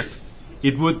ship,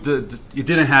 it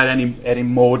didn't have any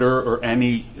motor or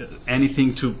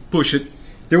anything to push it.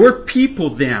 There were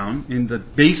people down in the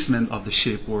basement of the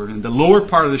ship or in the lower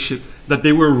part of the ship that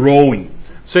they were rowing.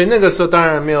 所以那个时候当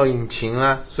然没有引擎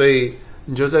啦，所以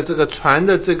你就在这个船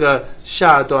的这个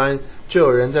下端，就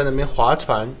有人在那边划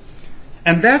船。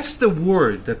 And that's the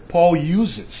word that Paul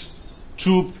uses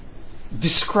to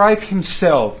describe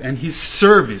himself and his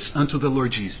service unto the Lord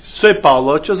Jesus. 所以保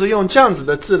罗就是用这样子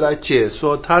的字来解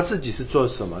说他自己是做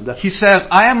什么的。 He says,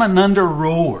 I am an under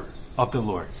rower of the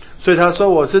Lord. 所以他说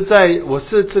我是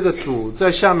这个主在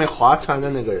下面划船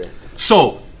的那个人。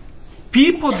 So,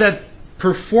 people that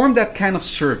perform that kind of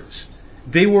service,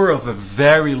 they were of a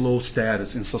very low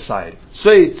status in society.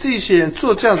 所以这些人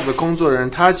做这样子的工作的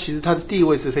人，其实他的地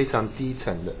位是非常低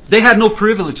层的， They had no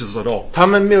privileges at all. 他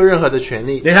们没有任何的权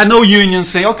利， They had no union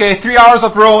saying, okay, 3 hours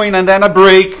of rowing and then a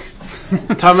break.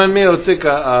 他们没有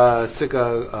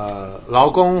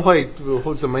劳工会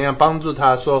或怎么样帮助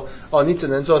他说，你只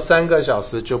能做3个小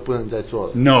时就不能再做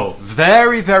了。 No,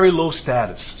 very, very low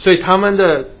status. 所以他们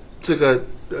的这个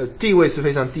地位是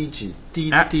非常低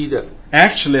的。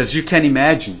Actually, as you can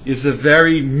imagine, is a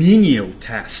very menial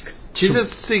task. 其实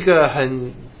是一个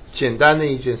很简单的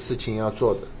一件事情要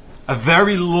做的。A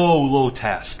very low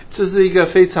task. 这是一个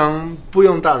非常不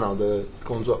用大脑的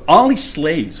工作。Only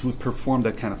slaves would perform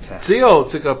that kind of task. 只有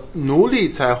这个奴隶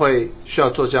才会需要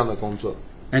做这样的工作。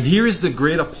And here is the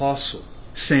great apostle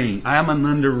saying, I am an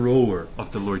under-rower of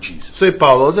the Lord Jesus. 所以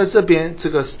保罗在这边这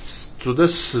个主的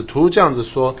使徒这样子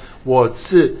说，我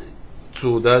是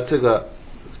主的这个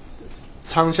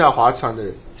舱下划船的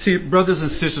人。See, brothers and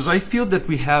sisters, I feel that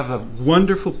we have a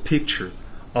wonderful picture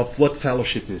of what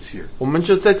fellowship is here. 我们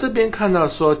就在这边看到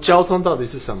说，交通到底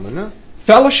是什么呢？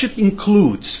 Fellowship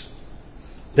includes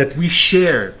that we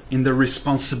share in the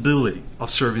responsibility of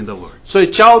serving the Lord. 所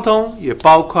以交通也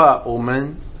包括我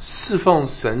们侍奉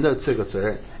神的这个责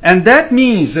任。And that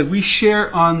means that we share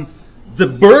on the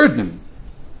burden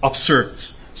of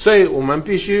service. 所以我们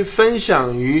必须分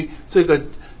享于这个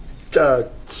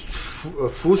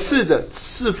服侍的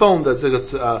侍奉的这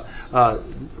个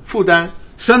负担。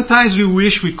Sometimes we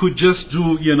wish we could just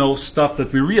do, stuff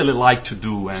that we really like to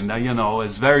do, and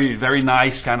it's very, very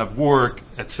nice kind of work,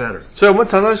 etc. 所以我们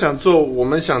常常想做我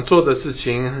们想做的事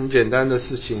情，很简单的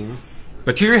事情。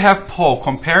But here you have Paul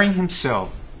comparing himself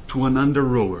to an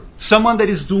under-rower, someone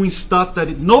that is doing stuff that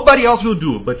nobody else will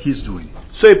do, but he's doing.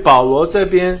 所以保罗这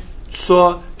边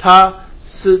说他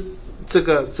是这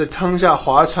个在舱下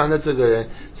划船的这个人，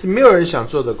是没有人想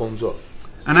做的工作。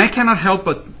And I cannot help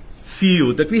but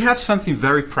feel that we have something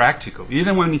very practical,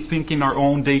 even when we think in our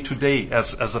own day-to-day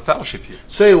as a fellowship here.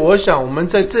 所以我想我们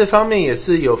在这方面也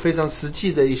是有非常实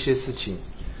际的一些事情。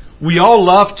We all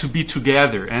love to be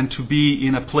together and to be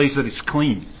in a place that is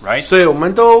clean, right? 所以我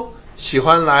们都喜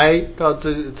欢来到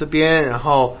这边，然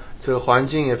后这个环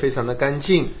境也非常的干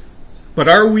净。But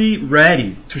are we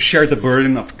ready to share the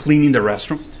burden of cleaning the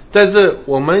restroom? 但是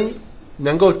我们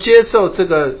能够接受这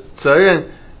个责任，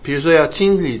比如说要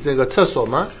清理这个厕所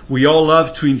吗？ We all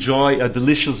love to enjoy a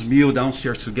delicious meal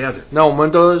downstairs together. 那我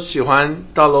们都喜欢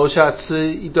到楼下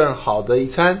吃一顿好的一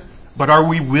餐。But are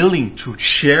we willing to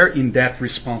share in that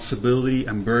responsibility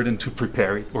and burden to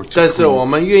prepare it or to 但是 clean 我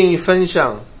们愿意分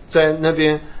享在那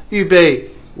边预备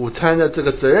午餐的这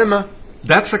个责任吗？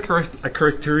 That's a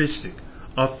characteristic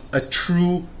of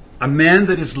a man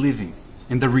that is living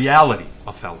in the reality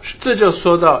of fellowship. 这就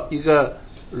说到一个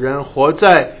人活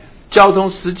在交通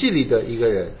实际里的一个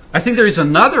人。 I think there is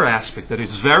another aspect that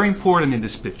is very important in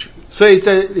this picture. 所以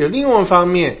在有另外一方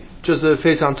面，就是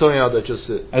非常重要的，就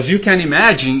是 As you can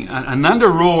imagine, an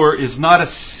under-rower is not a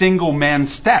single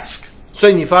man's task. 所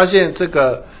以你发现这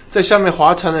个在下面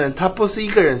划船的人，他不是一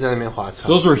个人在那边划船，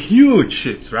 Those were huge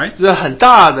ships, right? 这是很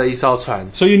大的一艘船，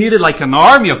 So you needed like an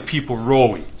army of people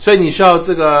rowing. 所以你需要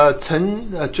这个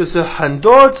就是很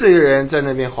多这些人在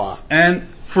那边划。 And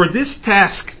for this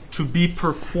task to be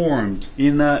performed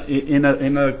in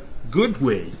a good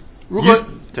way,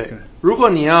 如果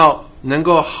你要能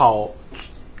够好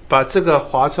把这个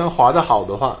划船划得好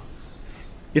的话，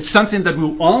 it's something that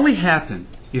will only happen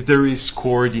if there is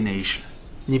coordination.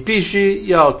 你必须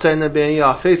要在那边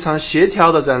要非常协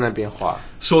调的在那边划。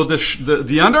 So the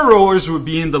under-rowers would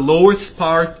be in the lowest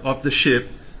part of the ship,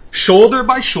 shoulder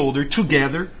by shoulder,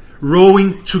 together,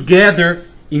 rowing together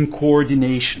in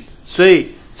coordination. 所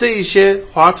以这一些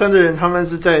划船的人，他们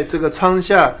是在这个舱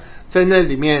下，在那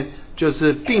里面就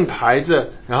是并排着，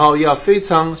然后要非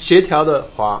常协调的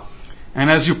划。And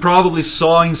as you probably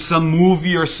saw in some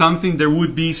movie or something, there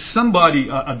would be somebody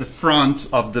at the front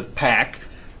of the pack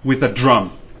with a drum.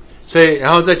 所以，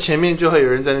然后在前面就会有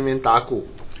人在那边打鼓。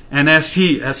And as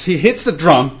he hits the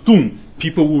drum, boom,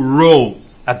 people will row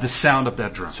at the sound of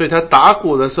that drum. 所以他打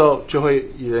鼓的时候，就会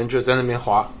有人就在那边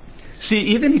划。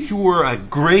See, even if you were a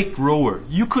great rower,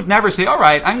 you could never say, all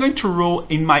right, I'm going to row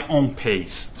in my own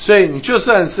pace. 所以你就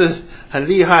算是很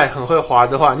厉害、很会划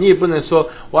的话，你也不能说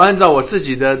我按照我自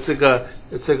己的这个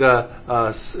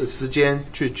时间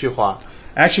去划。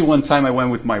Actually, one time I went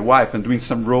with my wife and doing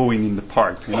some rowing in the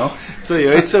park, 所以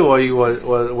有一次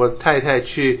我太太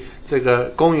去这个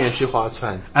公园去划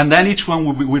船。And then each one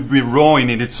would be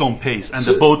rowing in its own pace, and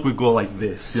the boat would go like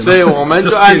this. 所以我们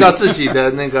就按照自己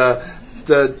的那个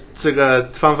这个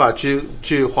方法去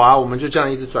划，我们就这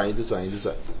样一直转。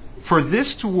For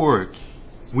this to work,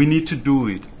 we need to do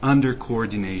it under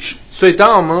coordination. 所以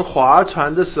当我们划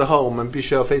船的时候，我们必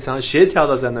须要非常协调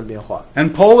的在那边划。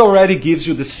And Paul already gives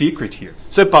you the secret here.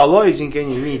 所以保罗已经给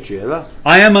你秘诀了。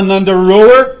I am an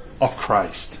under-rower of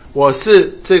Christ. 我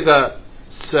是这个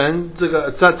神这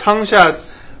个在舱下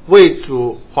为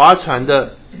主划船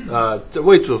的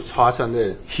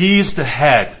人。He is the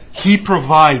head He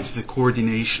provides the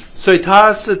coordination. 所以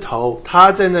他是头，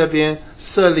他在那边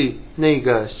设立那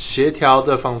个协调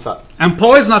的方法。 And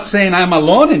Paul is not saying I'm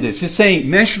alone in this. He's saying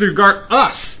men should regard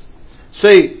us.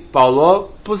 所以保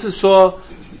罗不是说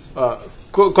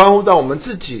关乎到我们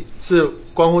自己，是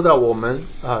关乎到我们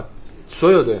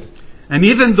所有的人。 And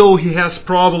even though he has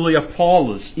probably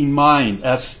Apollos in mind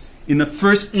as in the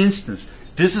first instance,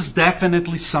 this is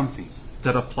definitely something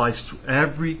that applies to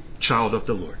every child of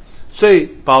the Lord. 所以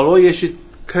保罗也许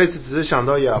开始只是想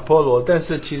到亚波罗，但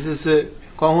是其实是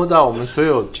关乎到我们所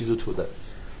有基督徒的。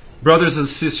 Brothers and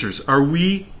sisters, are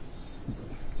we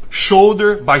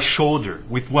shoulder by shoulder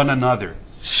with one another,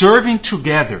 serving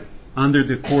together under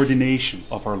the coordination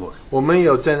of our Lord? 我们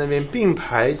有在那边并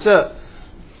排着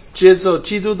接受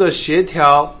基督的协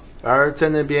调，而在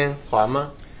那边滑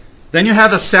吗？ Then you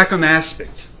have a second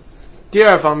aspect. 第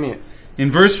二方面，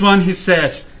 In verse 1 he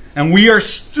says, and we are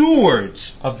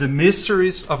stewards of the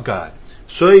mysteries of God.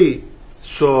 所以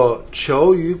所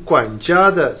求于管家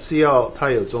的是要他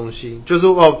有忠心，就是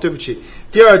对不起，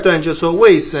第二段就说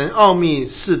为神奥秘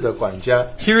事的管家。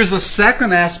 Here is the second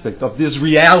aspect of this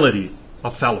reality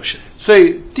of fellowship. 所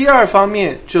以第二方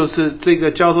面就是这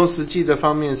个交通实际的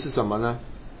方面是什么呢？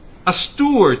 A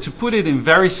steward, to put it in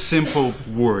very simple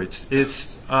words,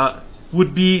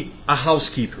 would be a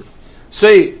housekeeper.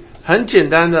 所以很简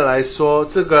单的来说，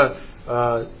这个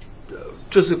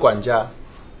就是管家。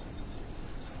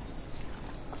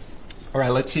 All right,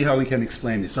 let's see how we can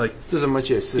explain this. Like 这怎么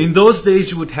解释？ in those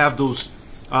days, you would have those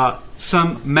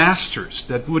some masters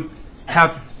that would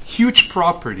have huge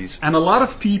properties, and a lot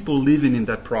of people living in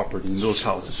that property in those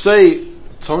houses. 所以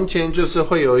从前就是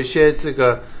会有一些这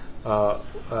个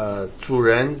主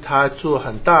人他住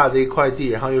很大的一块地，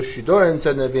然后有许多人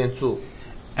在那边住。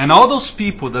 And all those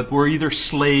people that were either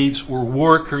slaves or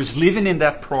workers living in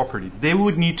that property, they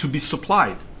would need to be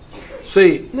supplied. 所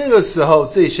以那个时候，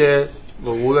这些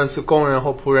无论是工人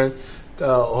或仆人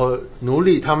或奴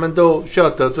隶，他们都需要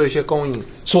得做一些供应。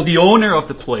 So the owner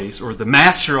of the place or the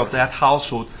master of that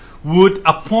household would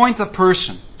appoint a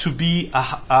person to be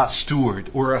a steward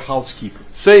or a housekeeper.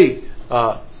 所以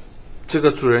这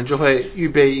个主人就会预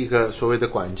备一个所谓的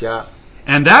管家。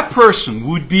 And that person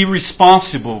would be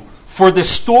responsible for the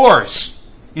stores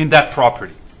in that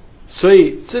property. 所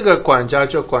以这个管家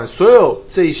就管所有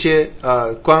这些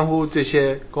关乎这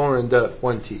些工人的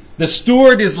问题。 The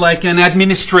steward is like an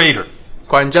administrator.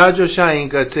 管家就像一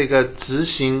个这个执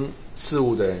行事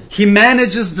务的人， He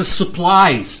manages the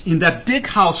supplies in that big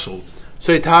household.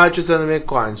 所以他就在那边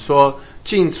管说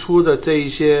进出的这一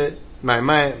些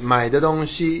买的东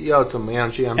西要怎么样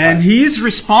去安排。 And he is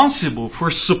responsible for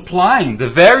supplying the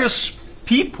various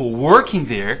people working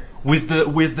there with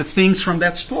the things from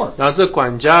that store. 然后这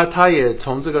管家他也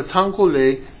从这个仓库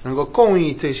里能够供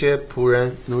应这些仆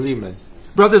人奴隶们。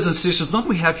 Brothers and sisters, don't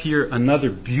we have here another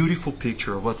beautiful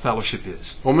picture of what fellowship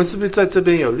is? 我们是不是在这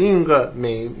边有另一个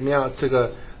美妙这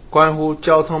个关乎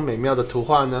交通美妙的图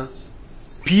画呢？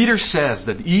 Peter says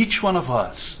that each one of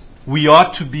us, we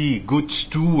ought to be good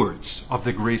stewards of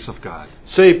the grace of God.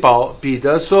 所以彼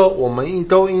得说，我们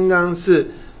都应当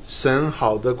是神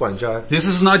好的管家。 This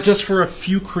is not just for a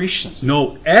few Christians.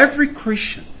 No, every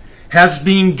Christian has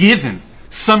been given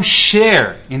some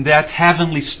share in that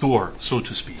heavenly store, so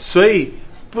to speak. 所以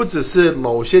不只是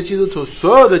某些基督徒，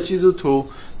所有的基督徒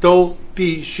都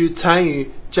必须参与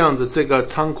这样子这个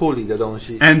仓库里的东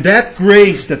西。 And that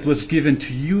grace that was given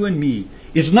to you and me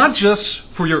is not just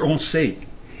for your own sake.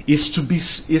 Is to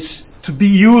be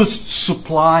used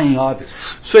supplying others.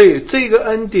 所以这个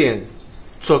恩典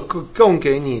所供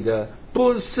给你的，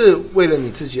不是为了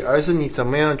你自己，而是你怎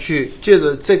么样去借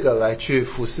着这个来去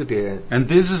服侍别人。 And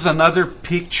this is another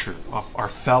picture of our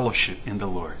fellowship in the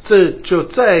Lord. 这就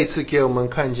再一次给我们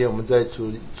看见我们在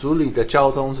主里的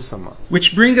交通是什么。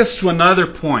 Which brings us to another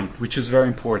point, which is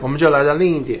very 我 important. 们就来到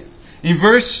另一点。 In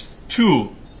verse 2,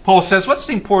 Paul says, what's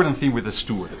the important thing with a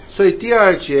steward? 所以第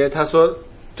二节他说，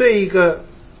对一个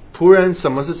仆人什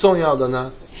么是重要的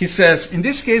呢？ He says, in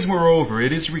this case, moreover,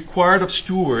 it is required of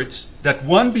stewards that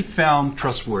one be found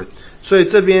trustworthy. 所以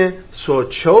这边所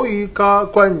求于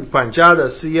管家的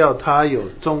是要他有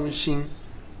忠心。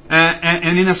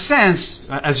 And in a sense,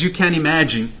 as you can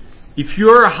imagine, if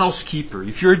you're a housekeeper,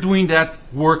 if you're doing that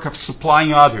work of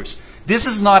supplying others, this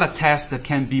is not a task that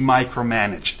can be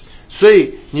micromanaged. 所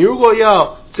以你如果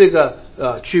要这个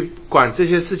去管这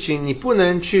些事情，你不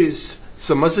能去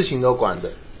什么事情都管的。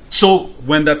 So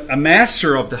when a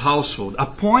master of the household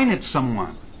appointed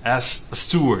someone as a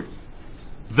steward,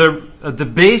 the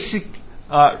basic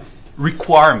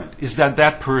requirement is that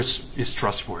that person is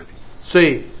trustworthy. 所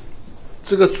以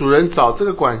这个主人找这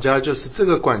个管家，就是这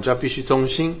个管家必须忠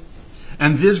心。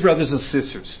And this, brothers and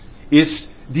sisters, is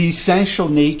the essential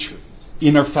nature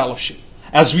in our fellowship.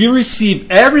 As we receive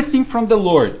everything from the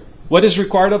Lord, what is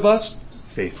required of us?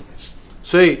 Faithfulness.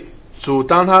 所以主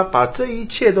当他把这一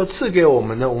切都赐给我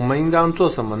们的，我们应当做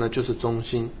什么呢？就是忠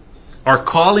心。Our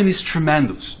calling is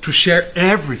tremendous to share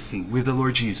everything with the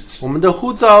Lord Jesus. 我们的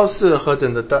呼召是何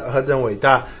等的大，何等伟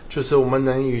大，就是我们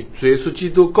能与主耶稣基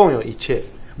督共有一切。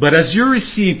But as you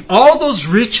receive all those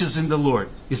riches in the Lord,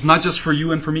 it's not just for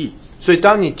you and for me. 所以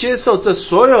当你接受这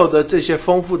所有的这些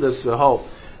丰富的时候，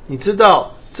你知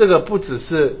道这个不只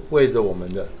是为着我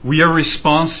们的。We are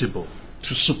responsible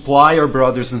to supply our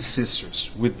brothers and sisters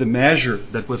with the measure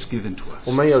that was given to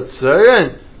我 us. 们有责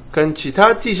任跟其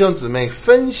他弟兄姊妹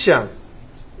分享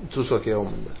主所给我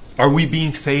们的。Are we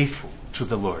being faithful to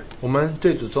the Lord? 我们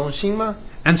对主忠心吗？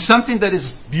 And something that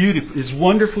is beautiful, is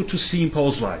wonderful to see in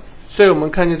Paul's life, 所以我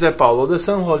们看见在保罗的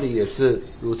生活里也是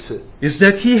如此。 is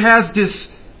that he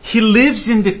lives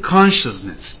in the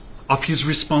consciousness of his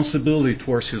responsibility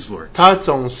towards his Lord. 他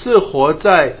总是活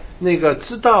在那个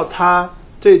知道他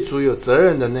对主有责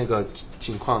任的那个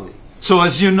情况里。 So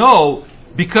as you know,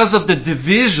 because of the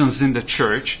divisions in the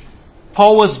church,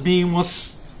 Paul was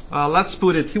let's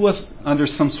put it, he was under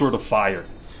some sort of fire.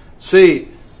 所以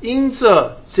因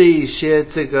着这一些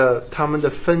他们的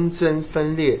纷争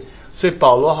分裂，所以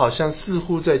保罗好像似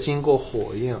乎在经过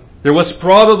火一样。 There was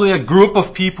probably a group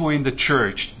of people in the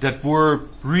church that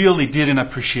really didn't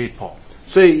appreciate Paul.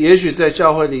 所以也许在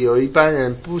教会里有一班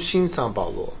人不欣赏保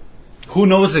罗， Who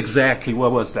knows exactly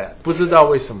what was that? 不知道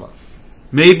为什么。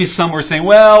 Maybe some were saying,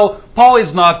 well, Paul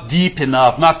is not deep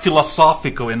enough, not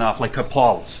philosophical enough like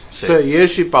Apollos. 所以也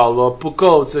许保罗不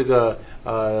够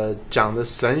讲的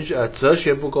哲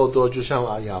学不够多，就像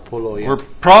亚波罗一样。 Or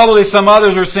probably some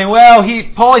others were saying, well,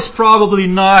 Paul is probably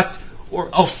not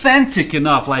authentic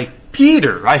enough like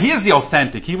Peter, right? He is the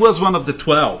authentic. He was one of the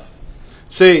 12.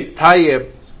 所以他也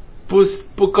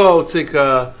不够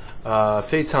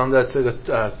非常的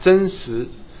真实，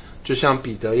就像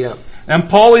彼得一样。 And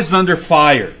Paul is under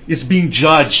fire, is being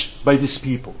judged by these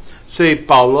people. 所以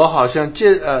保罗好像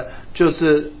就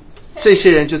是这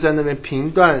些人就在那边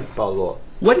评断保罗。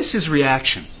 What is his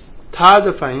reaction? 他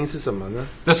的反应是什么呢？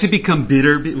 Does he become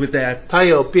bitter with that? 他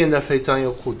有变得非常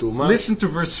有苦毒吗？ Listen to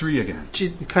verse 3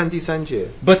 again. 看第3节。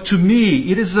 But to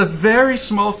me, it is a very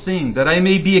small thing that I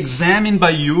may be examined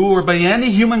by you or by any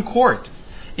human court.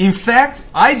 In fact,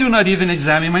 I do not even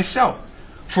examine myself,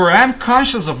 for I am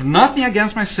conscious of nothing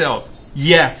against myself.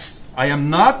 Yet, I am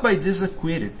not by this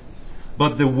acquitted,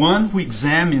 but the one who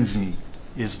examines me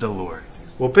is the Lord.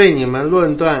 我被你们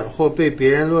论断或被别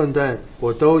人论断，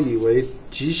我都以为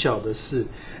极小的事，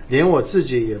连我自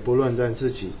己也不论断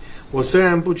自己。我虽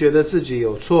然不觉得自己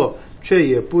有错，却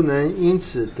也不能因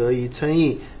此得以称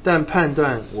义，但判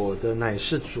断我的乃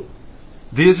是主。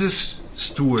 This is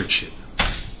stewardship.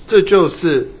 这就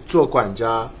是做管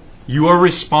家。 You are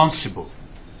responsible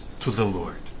to the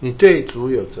Lord. 你对主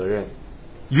有责任。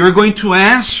 You're going to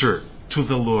answer to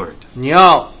the Lord. 你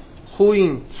要呼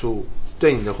应主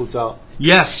对你的呼召。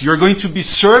 Yes, you're going to be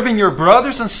serving your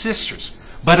brothers and sisters.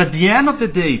 But at the end of the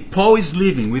day, Paul is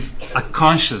living with a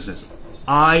consciousness.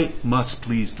 I must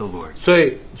please the Lord. 所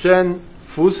以虽然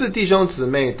服侍弟兄姊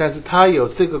妹，但是他有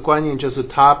这个观念，就是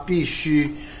他必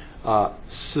须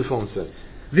侍奉神。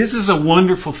 This is a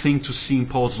wonderful thing to see in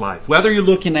Paul's life. Whether you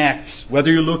look in Acts,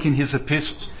 whether you look in his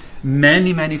epistles,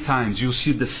 many times you'll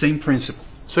see the same principle.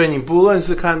 所以你不论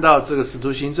是看到这个使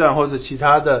徒行传，或者其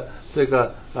他的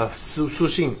书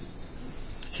信，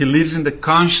 He lives in the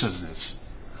consciousness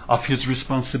of his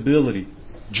responsibility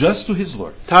just to his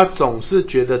Lord. 他总是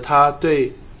觉得他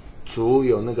对主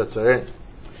有那个责任。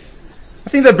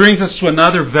 I think that brings us to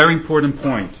another very important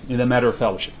point in the matter of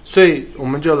fellowship. 所以我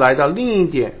们就来到另一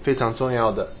点非常重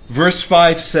要的。 Verse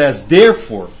 5 says,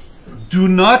 Therefore, do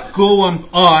not go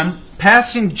on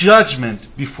passing judgment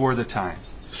before the time.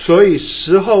 所以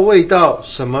时候未到，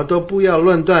什么都不要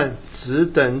论断，只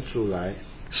等主来。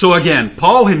 So again,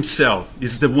 Paul himself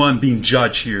is the one being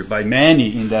judged here by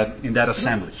many in that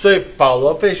assembly. 所以保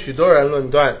罗被许多人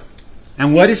论断，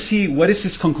 And what is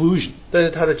his conclusion? 但是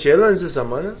他的结论是什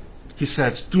么呢？ He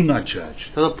says, do not judge.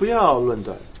 他说不要论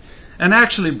断。 And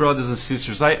actually, brothers and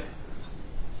sisters,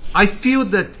 I feel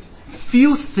that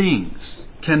few things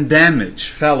can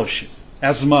damage fellowship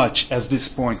as much as this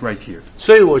point right here.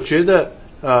 所以我觉得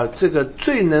这个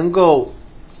最能够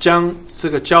将这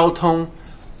个交通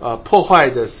破坏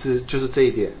的就是这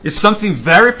一点， It's something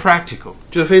very practical.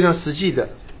 就是非常实际的。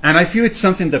 And I feel it's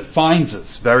something that finds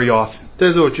us very often.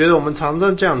 但是我觉得我们常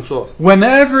常这样做。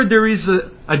 Whenever there is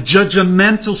a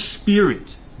judgmental spirit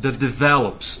that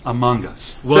develops among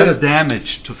us. What a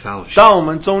damage to fellowship. 当我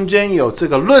们中间有这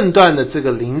个论断的这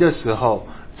个灵的时候，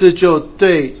这就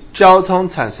对交通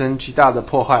产生极大的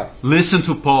破坏。 Listen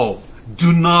to Paul.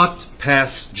 Do not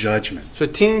pass judgment. 所以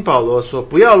听保罗说，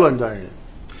不要论断人。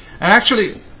 And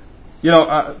actually,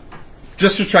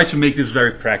 just to try to make this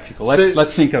very practical,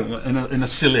 let's think of in a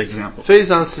silly example. 非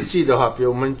常实际的话，比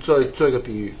如我们做一个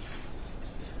比喻。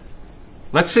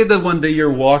 Let's say that one day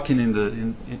you're walking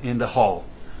in the hall.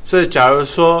 所以假如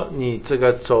说你这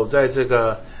个走在这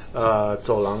个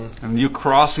走廊， And you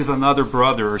cross with another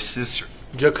brother or sister.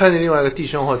 你就看见另外一个弟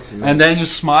兄或姊妹， And then you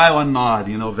smile and nod,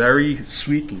 very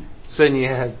sweetly. 所以你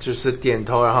就是点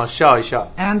头，然后笑一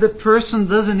笑。 And the person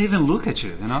doesn't even look at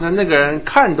you, 那个人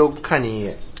看都不看你一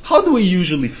眼。 How do we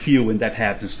usually feel when that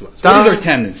happens to us? What is our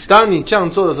tendency? 当你这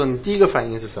样做的时候，你第一个反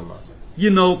应是什么？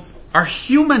 Our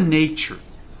human nature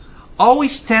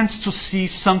always tends to see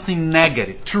something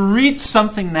negative, to read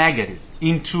something negative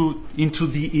into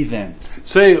the event.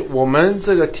 所以我们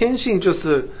这个天性就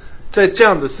是在这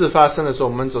样的事发生的时候，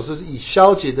我们总是以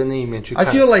消极的那一面去看。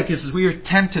 I feel like we are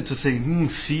tempted to say,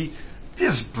 see,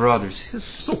 this brother, he's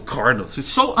so carnal, he's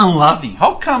so unloving.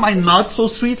 How come I nod so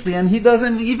sweetly and he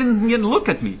doesn't even look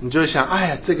at me? 你就想，哎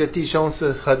呀，这个弟兄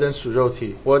是何等属肉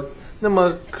体，我那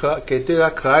么给对他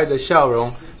可爱的笑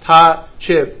容，他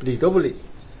却理都不理。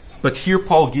 But here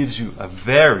Paul gives you a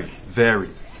very, very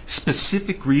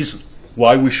specific reason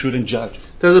why we shouldn't judge.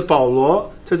 但是保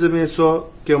罗在这边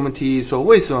说，给我们提议说，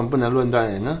为什么不能论断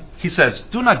人呢？ He says,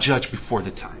 do not judge before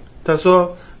the time. 他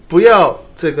说，不要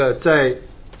这个在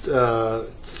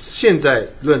现在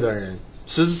论断人，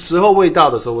时候未到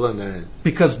的时候论断人。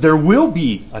 Because there will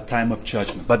be a time of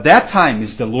judgment, but that time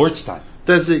is the Lord's time.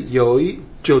 但是有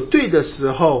对的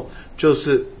时候，就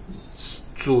是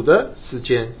主的时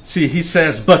间。 See, he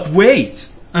says, but wait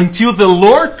until the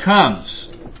Lord comes,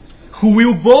 who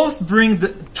will both bring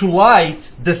to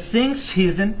light the things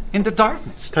hidden in the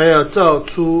darkness. 他要照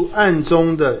出暗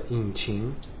中的隐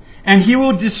情， And he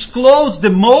will disclose the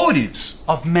motives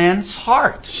of man's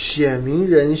heart. 显明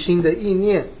人心的意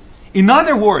念。 In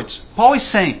other words, Paul is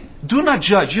saying, do not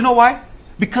judge. You know why?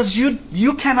 Because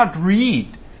you cannot read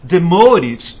the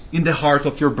motives in the heart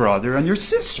of your brother and your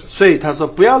sister. 所以他说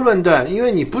不要论断，因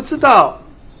为你不知道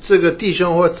这个弟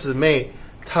兄或姊妹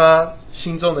他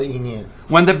心中的意念。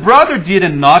 When the brother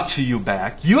didn't nod to you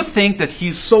back, you think that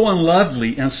he's so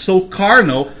unlovely and so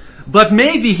carnal, but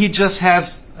maybe he just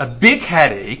has a big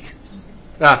headache.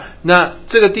 那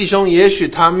这个弟兄也许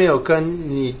他没有跟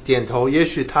你点头，也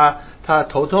许他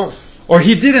头痛， Or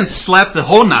he didn't sleep the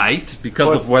whole night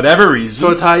because of whatever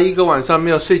说 reason. 他一个晚上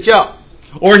没有睡觉，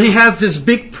 Or he has this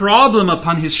big problem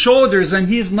upon his shoulders and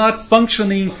he's not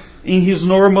functioning in his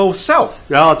normal self.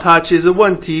 然后他其实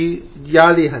问题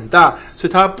压力很大，所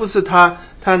以他不是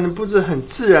很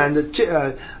自然的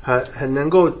很能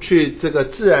够去这个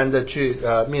自然的去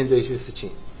面对一些事情。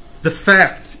 The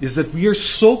fact is that we are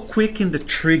so quick in the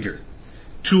trigger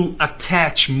to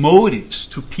attach motives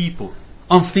to people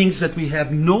on things that we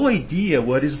have no idea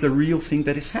what is the real thing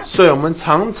that is happening. 所以我们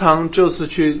常常就是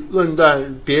去论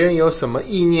断别人有什么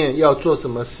意念，要做什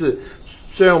么事，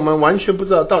虽然我们完全不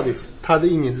知道到底他的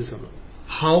意念是什么。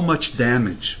 How much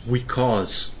damage we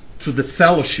cause to the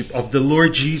fellowship of the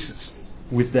Lord Jesus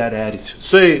with that attitude.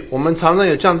 所以我们常常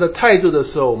有这样的态度的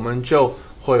时候，我们就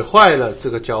毁坏了这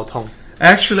个交通。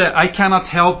 Actually, I cannot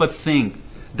help but think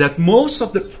that most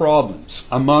of the problems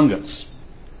among us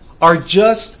are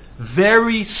just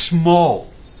very small,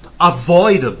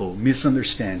 avoidable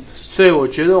misunderstandings. 所以我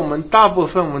觉得我们大部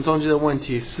分我们中间的问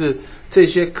题是这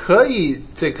些可以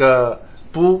这个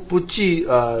不计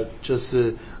就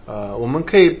是我们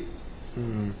可以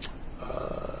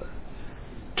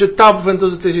就大部分都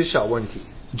是这些小问题。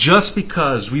 Just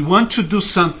because we want to do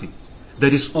something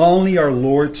that is only our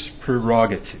Lord's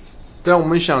prerogative. 但我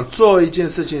们想做一件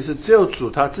事情是只有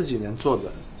主他自己能做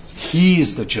的。 He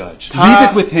is the judge.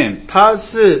 Leave it with him. 他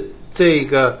是这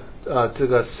个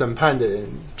审判的人，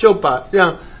就不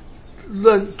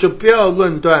要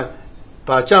论断，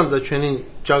把这样的权利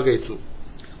交给主。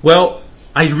 Well,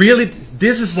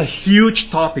 this is a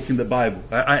huge topic in the Bible.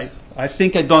 I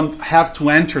think I don't have to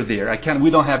enter there.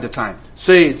 We don't have the time.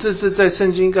 所以这是在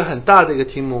圣经一个很大的一个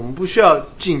题目，我们不需要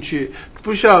进去，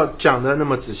不需要讲的那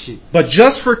么仔细。 But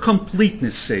just for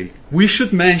completeness' sake, we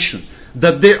should mention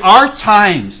that there are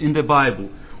times in the Bible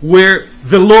where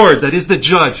the Lord, that is the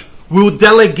judge, will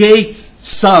delegate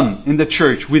some in the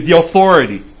church with the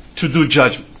authority to do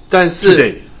judgment. 但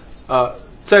Today. 是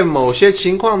在某些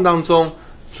情况当中，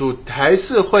主还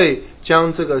是会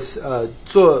将这个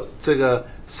做这个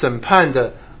审判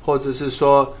的或者是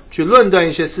说去论断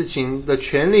一些事情的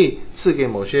权利赐给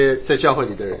某些在教会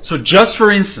里的人。 So just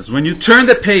for instance, when you turn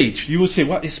the page, you will say,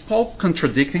 what, is Paul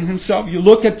contradicting himself? You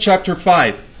look at chapter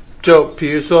 5. 就比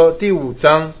如说第5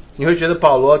章，你会觉得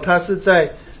保罗他是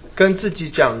在跟自己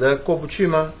讲的过不去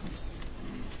吗？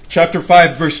 Chapter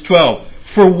 5, verse 12.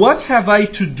 For what have I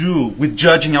to do with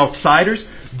judging outsiders?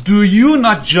 Do you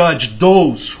not judge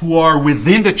those who are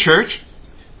within the church?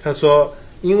 他说，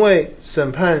因为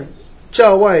审判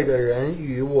教外的人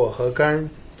与我何干？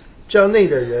教内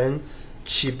的人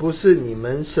岂不是你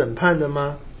们审判的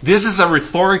吗？ This is a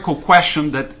rhetorical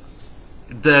question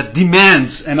that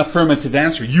demands an affirmative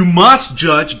answer. You must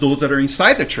judge those that are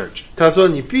inside the church. 他说，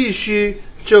你必须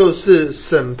就是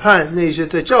审判那些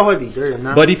在教会里的人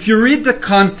啊。 But if you read the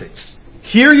context,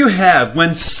 here you have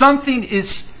when something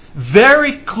is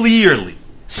very clearly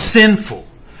sinful,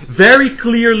 very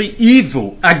clearly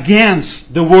evil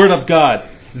against the Word of God,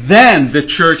 then the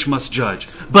church must judge.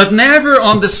 But never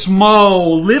on the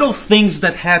small little things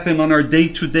that happen on our day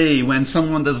to day when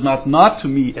someone does not nod to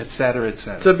me, etc.,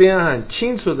 etc. 这边很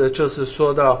清楚的就是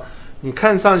说到，你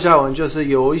看上下文就是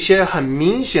有一些很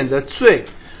明显的罪，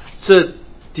这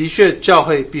的确教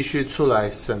会必须出来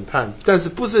审判，但是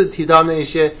不是提到那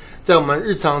些在我们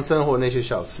日常生活那些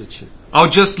小事情。 I'll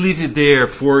just leave it there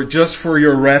just for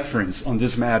your reference on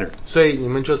this matter. 所以你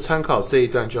们就参考这一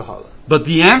段就好了。 But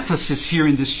the emphasis here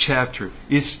in this chapter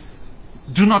is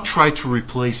do not try to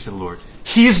replace the Lord.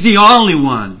 He is the only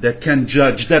one that can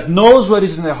judge, that knows what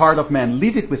is in the heart of man.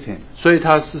 Leave it with him. 所以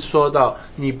他是说到，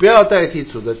你不要代替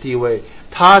主的地位，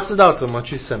他知道怎么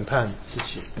去审判事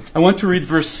情。 I want to read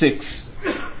verse 6.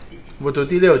 我读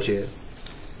第6节。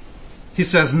 He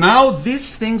says, Now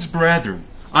these things, brethren,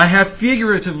 I have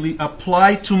figuratively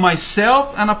applied to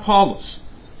myself and Apollos,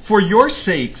 for your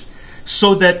sakes,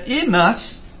 so that in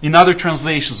us, in other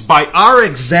translations, by our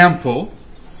example,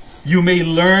 you may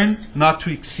learn not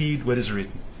to exceed what is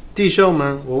written. 弟兄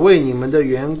们，我为你们的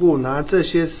缘故，拿这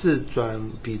些事转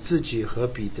比自己和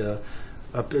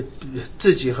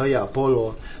自己和亚波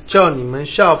罗，叫你们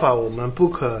效法我们，不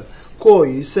可过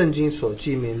于圣经所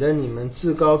记，免得你们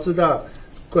自高自大，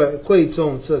贵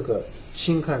重这个，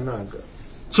轻看那个。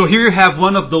 So here you have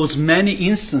one of those many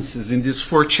instances in these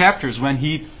 4 chapters when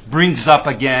he brings up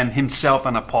again himself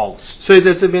and Apollos. 所以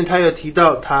在这边他又提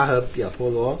到他和亚波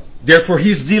罗， Therefore,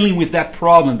 he's dealing with that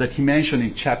problem that he mentioned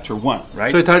in chapter 1,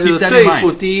 right? 所以他就 Keep 是 that 对 in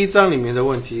付 mind. 第1章里面的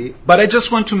问题。 But I just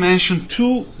want to mention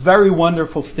 2 very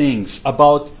wonderful things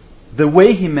about the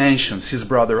way he mentions his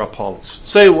brother Apollos.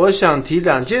 所以我想提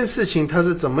2件事情，他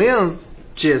是怎么样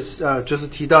就是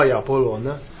提到亚波罗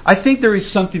呢？ I think there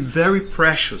is something very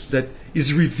precious that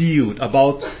is revealed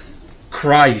about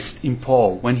Christ in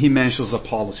Paul when he mentions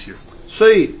Apollos here.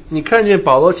 所以你看见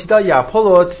保罗提到亚波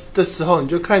罗的时候，你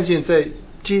就看见在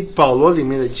保罗里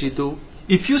面的基督。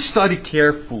 If you study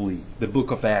carefully the book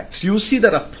of Acts, you will see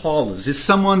that Apollos is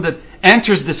someone that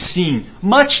enters the scene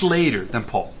much later than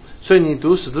Paul. 所以你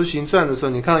读使徒行传的时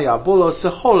候，你看到亚波罗是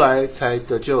后来才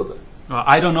得救的。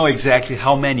 I don't know exactly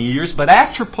how many years, but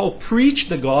after Paul preached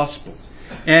the gospel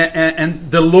and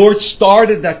the Lord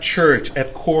started that church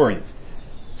at Corinth,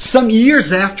 some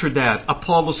years after that,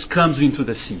 Apollos comes into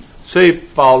the scene. 所以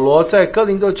保罗在哥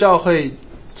林多教会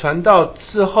传道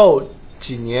之后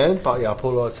几年，亚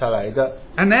波罗才来的。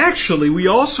 And actually, we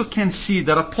also can see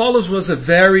that Apollos was a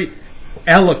very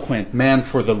eloquent man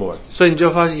for the Lord. 所以你就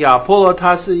发现亚波罗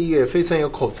他是一个非常有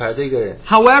口才的一个人。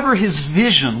 However, his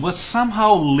vision was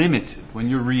somehow limited when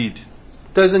you read.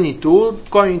 但是你读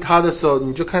关于他的时候，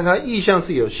你就看他意象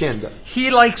是有限的。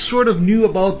 He sort of knew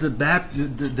about the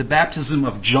baptism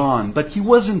of John, but he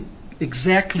wasn't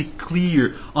exactly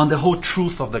clear on the whole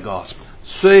truth of the gospel.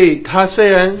 所以他虽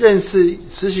然认识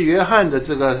施洗约翰的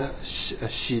这个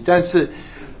洗，但是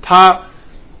他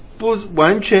不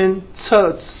完全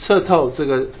彻透这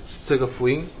个福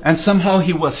音。 And somehow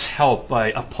he was helped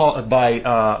by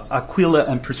Aquila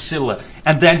and Priscilla,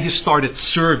 and then he started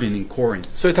serving in Corinth.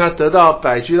 所以他得到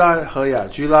百居拉和雅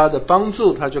居拉的帮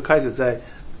助，他就开始在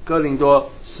哥林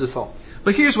多侍奉。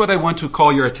 But here's what I want to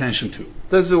call your attention to.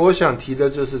 但是我想提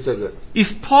的就是这个。 If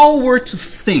Paul were to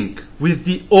think with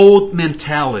the old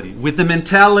mentality, with the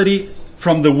mentality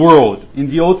from the world in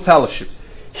the old fellowship,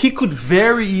 he could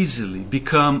very easily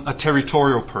become a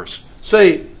territorial person. 所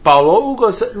以保罗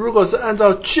如果是按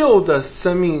照旧的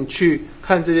生命去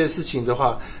看这件事情的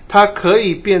话，他可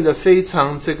以变得非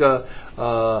常这个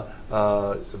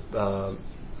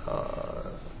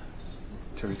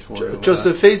就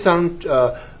是非常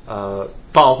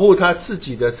保护他自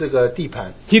己的这个地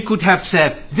盘。 He could have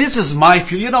said, this is my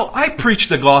field. You know, I preach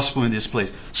the gospel in this place,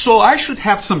 so I should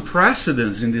have some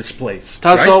precedence in this place.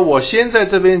 他 right? 说：“我先在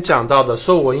这边讲到的，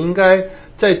说我应该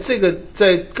在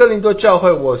哥林多教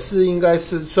会，我是应该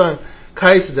是算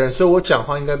开始的人，所以我讲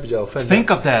话应该比较有分量。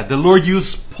 Think of that. The Lord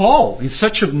used Paul in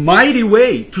such a mighty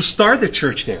way to start the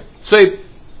church there. 所以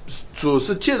主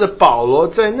是借着保罗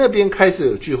在那边开始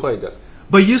有聚会的。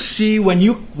 But you see,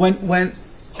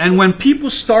 when people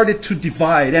started to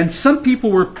divide, and some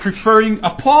people were preferring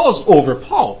Apollos over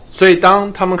Paul. 所以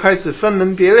当他们开始分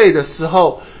门别类的时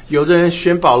候，有的人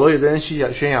选保罗，有的人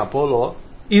选亚波罗。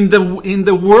 In the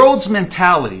world's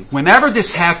mentality, whenever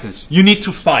this happens, you need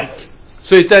to fight.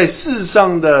 所以在世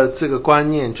上的这个观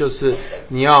念就是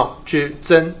你要去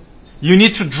争， You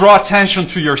need to draw attention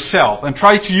to yourself and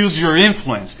try to use your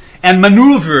influence and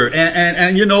maneuver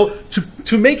and you know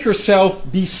to make yourself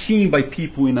be seen by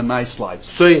people in a nice light.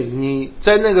 所以你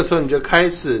在那个时候你就开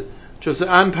始就是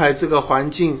安排这个环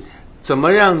境，怎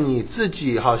么让你自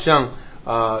己好像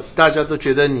大家都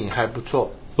觉得你还不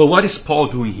错。 But what is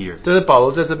Paul doing here? 但是保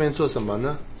罗在这边做什么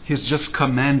呢？ He's just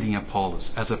commending Apollos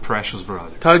as a precious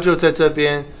brother. 他就在这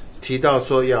边提到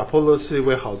说亚波罗是一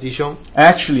位好弟兄。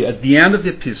 Actually, at the end of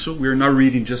the epistle, we're not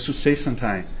reading just to save some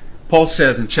time. Paul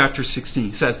says in chapter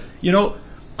 16, he says, you know,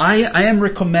 I am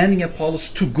recommending Apollos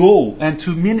to go and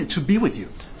to be with you.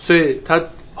 所以他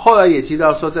后来也提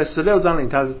到说，在16章里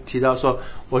他提到说，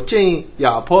我建议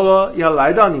亚波罗要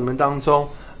来到你们当中，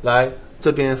来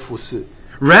这边服侍。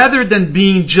 Rather than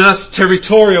being just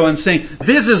territorial and saying,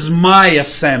 this is my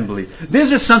assembly,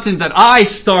 this is something that I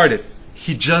started,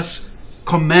 he just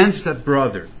commends that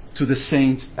brother to the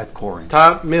saints at Corinth.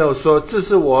 他没有说这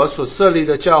是我所设立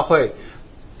的教会，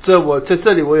我在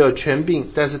这里我有权柄，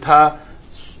但是他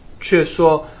却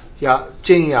说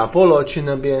建议亚波罗去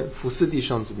那边服侍弟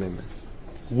兄姊妹们。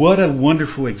 What a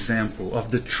wonderful example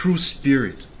of the true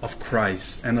spirit of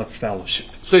Christ and of fellowship.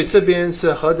 所以这边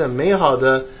是何等美好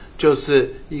的，就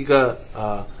是一个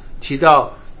提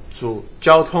到主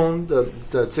交通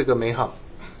的这个美好。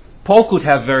 Paul could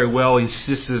have very well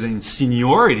insisted in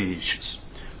seniority issues.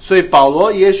 所以保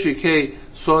罗也许可以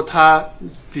说他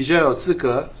比较有资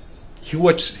格。 He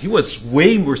was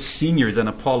way more senior than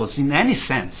Apollos in any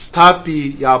sense. 他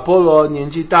比亚波罗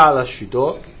年纪大了许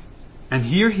多。 And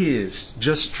here he is,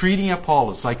 just treating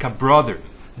Apollos like a brother,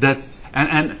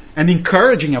 and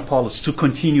encouraging Apollos to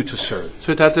continue to serve.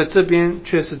 所以他在这边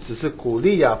确实只是鼓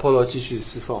励亚波羅繼續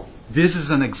侍奉。 This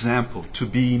is an example to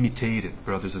be imitated,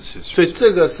 brothers and 所 sisters. 以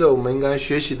这个是我们应该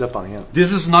学习的榜样。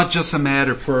 This is not just a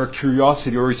matter for our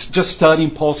curiosity or it's just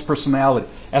studying Paul's personality.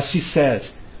 As he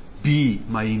says, be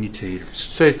my imitators.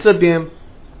 所以这边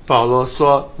保羅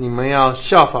說：你們要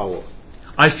效法我。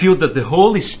 I feel that the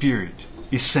Holy Spirit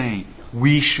is saying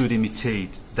we should imitate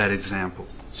that example.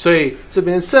 所以这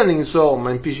边聖靈說，我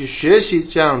們必須學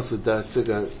習這樣子的這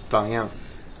個榜樣。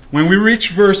 When we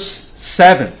reach verse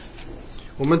 7,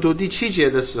 我們讀第7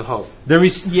節的時候， there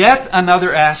is yet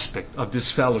another aspect of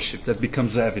this fellowship that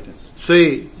becomes evident. 所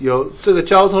以有這個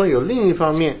交通有另一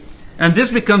方面， And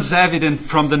this becomes evident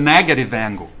from the negative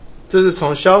angle. 這是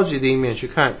從消極的一面去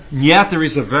看。 Yet there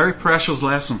is a very precious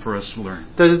lesson for us to learn.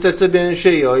 但是在這邊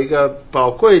卻有一個寶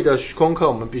貴的功課，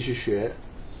我們必須學。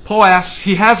 Paul asks,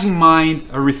 he has in mind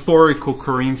a rhetorical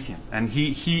Corinthian, and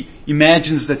he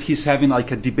imagines that he's having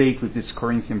like a debate with this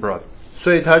Corinthian brother.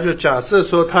 所以他就假設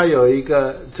說，他有一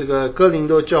個這個哥林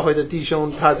多教會的弟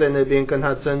兄，他在那邊跟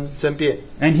他爭辯。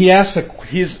 And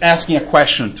he's asking a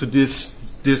question to this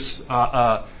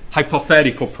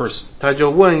hypothetical person. 他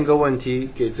就問一個問題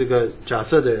給這個假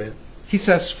設的人。 He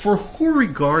says, for who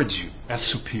regards you as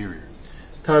superior?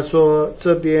 他說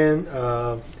這邊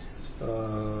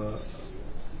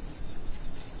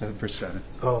Verse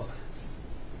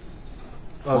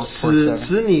 7.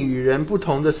 使你與人不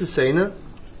同的是誰呢？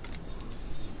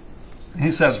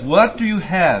 He says, what do you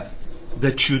have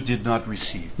that you did not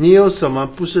receive? 你有什麼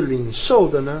不是領受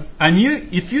的呢？ And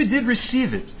if you did receive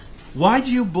it, why do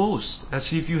you boast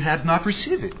as if you had not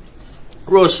received it?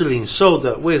 若是領受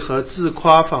的，為何自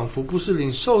誇仿佛不是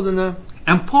領受的呢？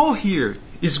 And Paul here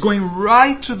is going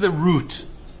right to the root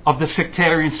of the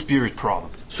sectarian spirit problem.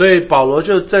 所以保羅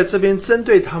就在這邊針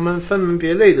對他們分門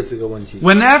別類的這個問題。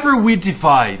 Whenever we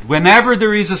divide, whenever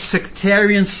there is a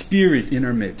sectarian spirit in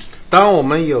our midst, 當我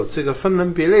們有這個分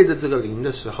門別類的這個靈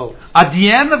的時候， at the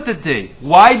end of the day,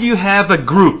 why do you have a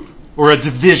group or a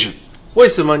division? 為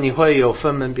什麼你會有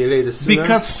分門別類的事呢？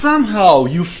 Because somehow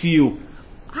you feel,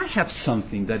 I have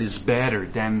something that is better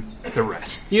than the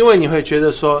rest. 因为你会觉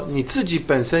得说你自己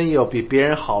本身有比别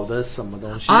人好的什么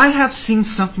东西。 I have seen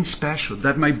something special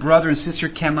that my brother and sister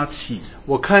cannot see.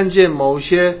 我看见某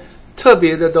些特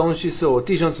别的东西是我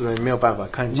弟兄姊妹没有办法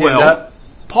看见 Well, 的。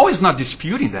 Paul is not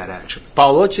disputing that actually.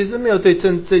 保罗其实没有对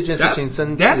这件事 That, 情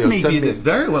争 that 有 may 争 be 辩。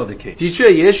 very well the case. 的确，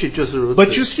也许就是如此。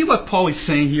 But you see what Paul is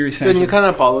saying here 所以你 essentially. 看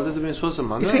到保罗在这边说什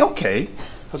么 You 呢 say, okay,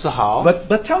 他说好，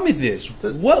 but tell me this.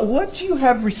 What you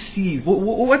have received?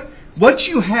 What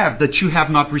you have that you have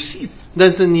not received?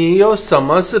 但是你有什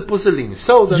么是不是领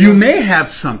受的 You 呢？ may have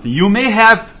something. You may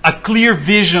have a clear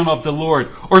vision of the Lord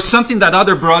or something that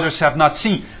other brothers have not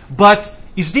seen. But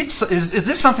is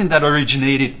this something that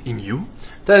originated in you?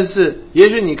 但是也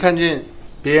许你看见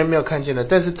别人没有看见的，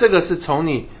但是这个是从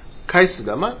你开始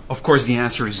的吗？ Of course, the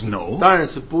answer is no. 当然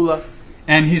是不了。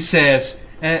 And he says,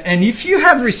 and if you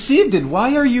have received it,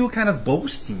 why are you kind of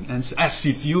boasting as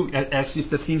if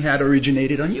the thing had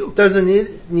originated on you? 但是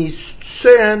你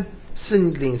虽然是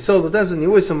领受的，但是你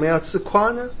为什么要自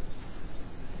夸呢？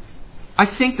 I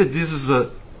think that this is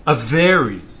a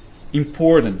very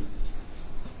important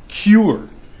cure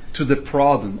to the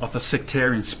problem of a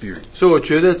sectarian spirit. 所以我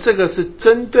觉得这个是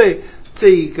针对这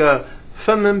一个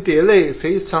分门别类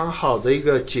非常好的一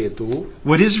个解读。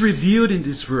 What is revealed in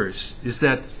this verse is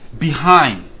that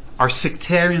behind our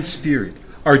sectarian spirit,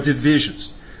 our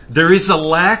divisions, there is a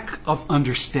lack of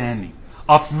understanding,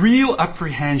 of real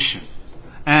apprehension,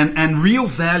 and real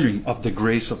valuing of the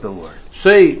grace of the Lord.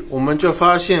 所以我们就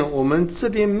发现，我们这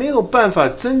边没有办法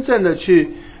真正的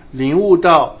去领悟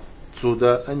到主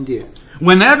的恩典。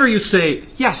 Whenever you say,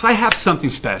 yes, I have something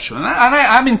special, and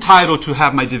I'm entitled to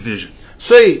have my division.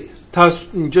 所以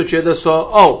你就觉得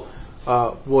说，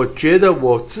我觉得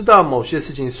我知道某些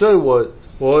事情，所以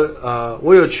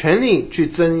我有权利去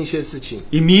争一些事情。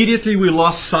 Immediately we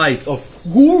lost sight of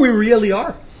who we really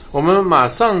are. 我们马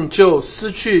上就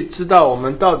失去知道我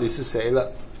们到底是谁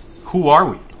了。 Who are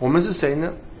we? 我们是谁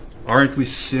呢？ Aren't we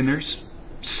sinners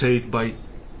saved by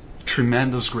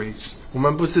tremendous grace? 我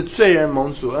们不是罪人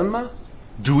蒙主恩吗？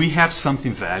 Do we have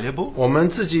something valuable? 我们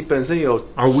自己本身有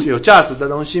Are we- 有价值的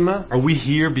东西吗？ Are we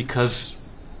here because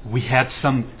we had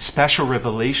some special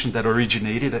revelation that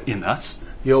originated in us?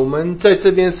 我们在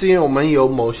这边是因为我们有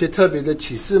某些特别的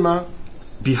启示吗？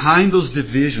 Behind those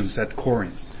divisions at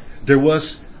Corinth, there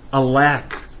was a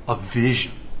lack of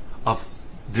vision of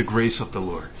the grace of the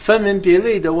Lord. 分门别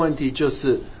类的问题就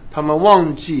是他们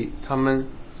忘记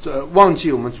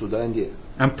我们主的恩典，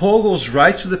 And Paul goes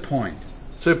right to the point.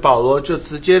 所以保罗就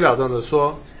直截了当的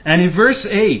说， And in verse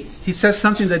 8, he says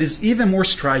something that is even more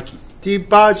striking. 第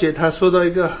8节他说到一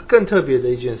个更特别的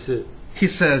一件事， He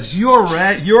says, you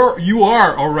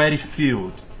are already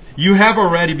filled. You have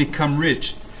already become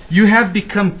rich. You have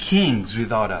become kings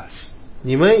without us.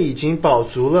 你们已经饱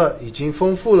足了，已经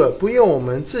丰富了，不用我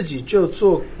们自己就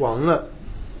做王了。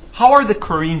 How are the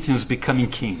Corinthians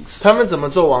becoming kings? 他们怎么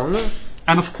做王呢？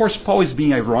 And of course, Paul is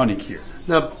being ironic here.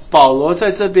 那保罗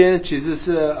在这边其实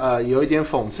是有一点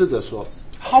讽刺的说，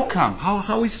 How come?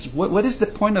 What is the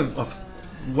point of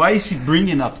why is he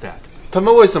bringing up that? 他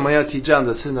们为什么要提这样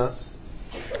的事呢？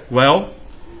 Well,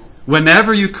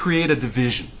 whenever you create a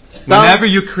division, whenever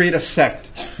you create a sect,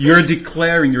 you're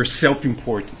declaring your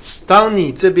self-importance. 当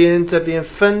你这边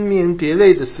分门别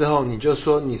类的时候，你就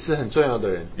说你是很重要的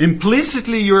人，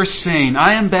 Implicitly, you're saying,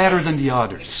 I am better than the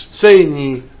others. 所以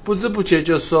你不知不觉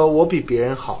就说我比别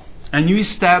人好， And you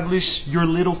establish your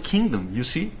little kingdom, you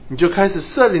see? 你就开始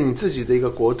设立你自己的一个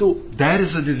国度， That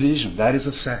is a division. That is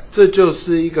a sect. 这就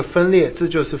是一个分裂，这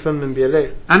就是分门别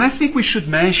类。 And I think we should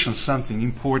mention something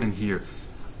important here.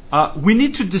 We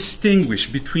need to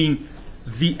distinguish between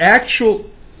the actual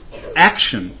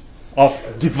action of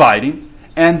dividing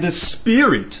and the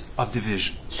spirit of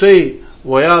division. 所以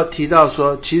我要提到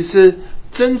说，其实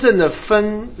真正的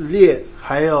分裂，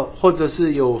还有或者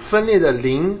是有分裂的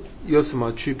灵有什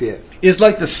么区别？ It's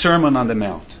like the Sermon on the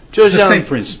Mount. 就 The 像 same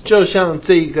principle. 就像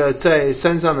这个在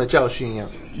山上的教训一样。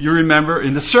 You remember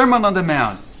in the Sermon on the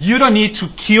Mount, you don't need to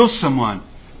kill someone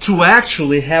to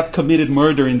actually have committed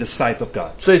murder in the sight of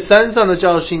God. 所以山上的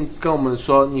教训跟我们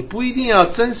说，你不一定要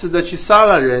真实的去杀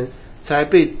了人，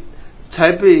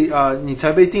你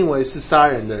才被定为是杀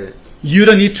人的人。 You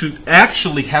don't need to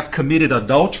actually have committed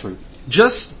adultery.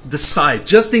 Just the sight,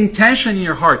 just the intention in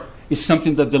your heart is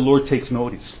something that the Lord takes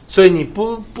notice. 所以你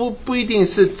不一定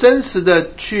是真实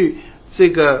的去这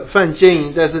个犯奸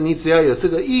淫，但是你只要有这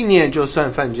个意念，就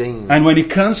算犯奸淫。 And when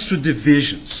it comes to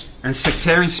divisions and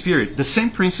sectarian spirit, the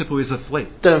same principle is at play.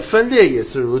 但分裂也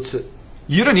是如此。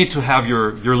You don't need to have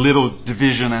your little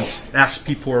division and ask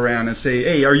people around and say,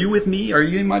 hey, are you with me? Are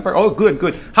you in my part? Oh, good,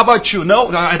 good. How about you? No,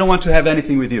 I don't want to have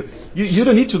anything with you. You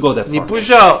don't need to go that 你 far. 不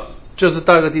需要就是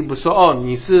到一个地步说，哦，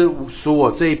你是属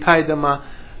我这一派的吗？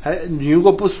你如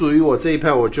果不属于我这一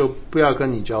派，我就不要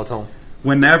跟你交通。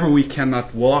Whenever we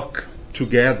cannot walk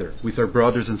together with our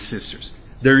brothers and sisters,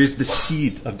 there is the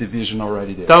seed of division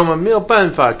already there. 当我们没有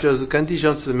办法就是跟弟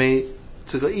兄姊妹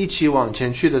这个一起往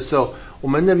前去的时候，我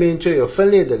们那边就有分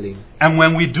裂的灵。And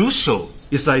when we do so,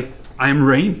 it's like, I am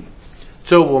reigning.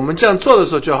 所以我们这样做的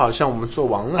时候，就好像我们做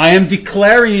王了。I am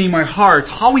declaring in my heart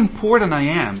how important I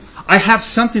am. I have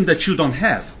something that you don't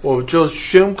have. 我就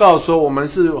宣告说，我们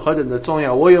是何等的重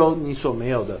要，我有你所没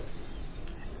有的。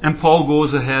And Paul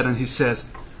goes ahead and he says,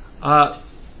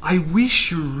 I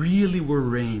wish you really were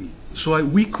reigning, so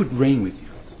we could reign with you.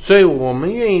 所以我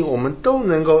们愿意，我们都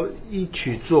能够一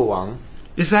起做王。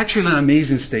It's actually an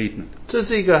amazing statement. 这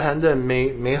是一个很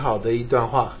美好的一段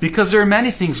话。Because there are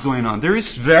many things going on. There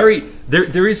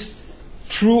is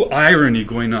true irony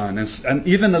going on, and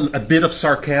even a bit of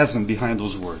sarcasm behind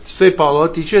those words. 所以保罗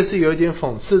的确是有一点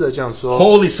讽刺的这样说。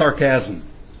Holy sarcasm.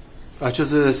 就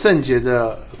是圣洁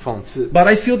的讽刺。But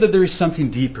I feel that there is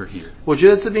something deeper here. 我觉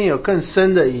得这边有更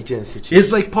深的一件事情。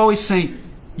It's like Paul is saying,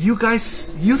 you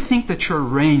guys, you think that you're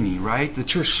reigning, right?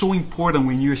 That you're so important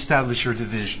when you establish your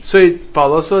divisions. 所以保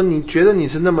罗说，你觉得你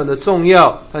是那么的重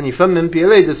要，当你分门别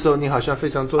类的时候，你好像非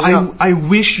常重要。I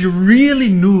wish you really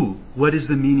knew what is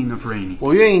the meaning of reigning.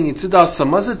 我愿意你知道什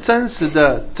么是真实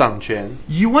的掌权。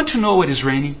You want to know what is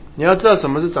reigning? 你要知道什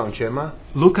么是掌权吗？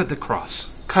 Look at the cross.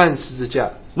 看十字架。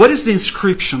What is the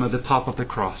inscription at the top of the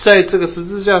cross? 在这个十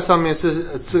字架上面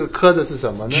是这个刻的是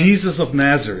什么呢？ Jesus of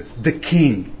Nazareth, the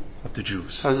King of the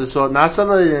Jews. 他是说拿撒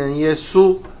勒人耶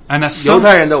稣， And as 犹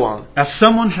太人的王。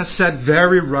 someone has said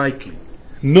very rightly,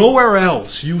 nowhere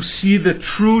else you see the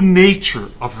true nature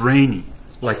of reigning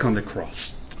like on the cross.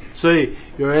 所以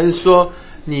有人说，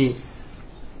你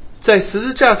在十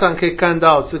字架上可以看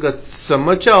到这个什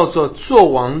么叫做做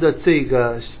王的这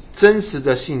个真实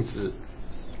的性质。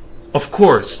Of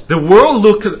course, the world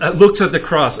looks at the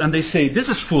cross and they say, this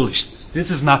is foolishness,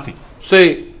 this is nothing. 所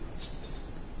以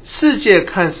世界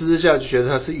看十字架就觉得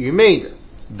它是愚昧的。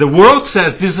The world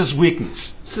says this is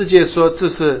weakness. 世界说这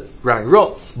是软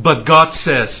弱。But God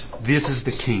says this is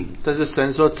the King. 但是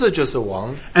神说这就是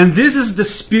王。And this is the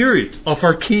spirit of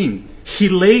our King. He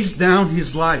lays down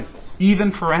his life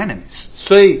even for enemies.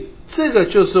 所以这个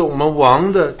就是我们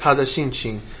王的他的性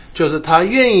情，就是他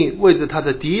愿意为着他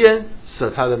的敌人舍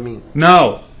他的命。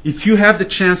Now, if you have the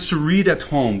chance to read at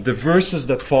home the verses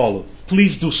that follow,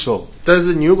 please do so. 但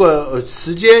是你如果有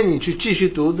时间，你去继续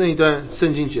读那段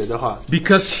圣经节的话，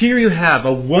 Because here you have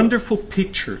a wonderful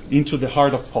picture into the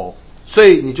heart of Paul. 所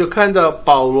以你就看到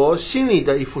保罗心里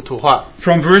的一幅图画。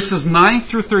 From verses 9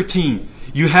 through 13,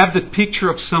 you have the picture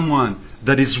of someone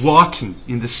that is walking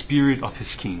in the spirit of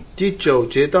his King. 第9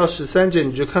节到13节，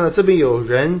你就看到这边有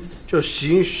人就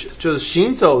是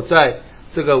行走在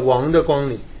这个王的光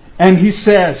里。 And he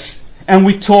says, and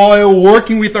we toil,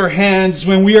 working with our hands.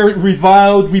 When we are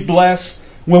reviled, we bless.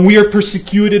 When we are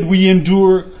persecuted, we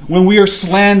endure. When we are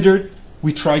slandered,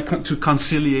 we try to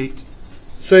conciliate.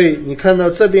 所以你看到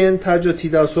这边，他就提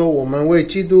到说，我们为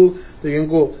基督的缘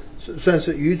故算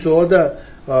是愚拙的，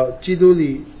基督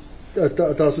里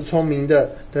倒是聪明的，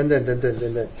等等等等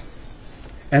等等。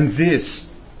And this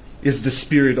is the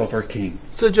spirit of our King.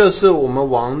 这就是我们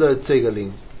王的这个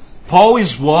灵。 Paul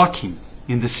is walking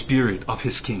in the spirit of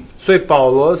his King. 所以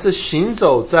保罗是行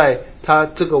走在他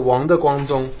这个王的光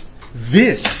中。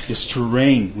 This is to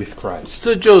reign with Christ.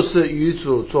 这就是与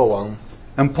主作王。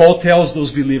 And Paul tells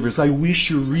those believers, I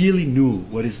wish you really knew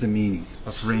what is the meaning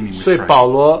of reigning with 所以保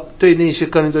Christ. 罗对那些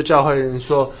哥林多教会人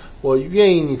说，我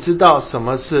愿意你知道什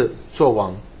么是作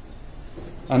王。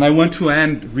 And I want to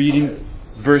end reading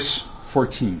verse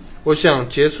 14. 我想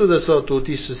结束的时候读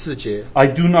第14节。 I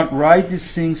do not write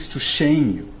these things to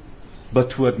shame you, but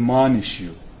to admonish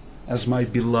you as my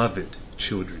beloved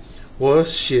children. 我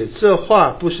写这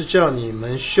话不是叫你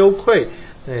们羞愧，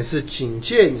乃是警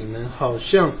戒你们，好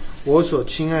像我所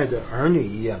亲爱的儿女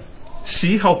一样。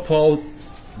 See how Paul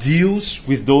deals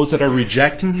with those that are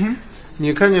rejecting him?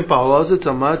 你看见保罗是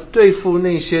怎么对付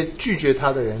那些拒绝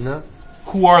他的人呢？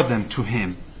 Who are them to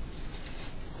him?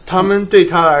 他们对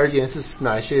他而言是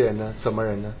哪些人呢？什么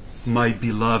人呢？ My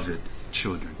beloved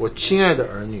children. 我亲爱的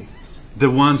儿女， The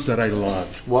ones that I love.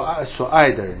 我所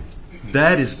爱的人。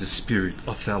 That is the spirit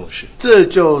of fellowship. 这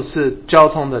就是交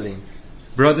通的灵。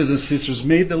 Brothers and sisters,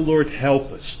 may the Lord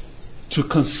help us to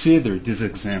consider this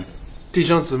example. 弟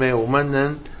兄姊妹，我们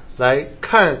能来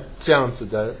看这样子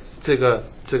的这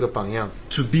这个榜样，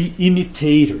 to be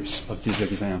imitators of this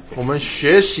example, 我们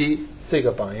学习这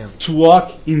个榜样， to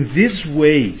walk in these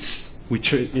ways,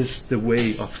 which is the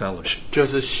way of fellowship. 就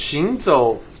是行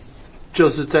走，就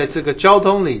是在这个交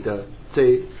通里的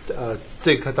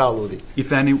这颗道路里。 If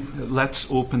any, let's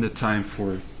open the time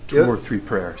for 2 or 3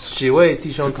 prayers. 几位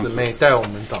弟兄姊妹带我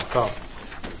们祷告，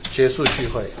结束聚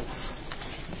会。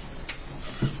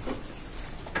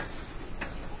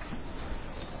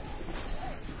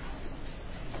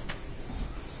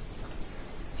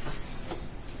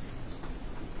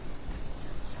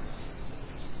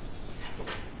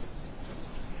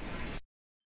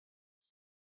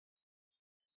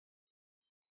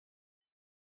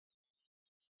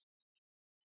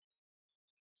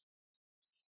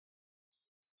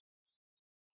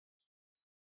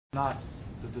Not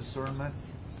the discernment,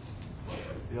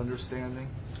 the understanding,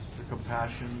 the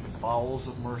compassion, the bowels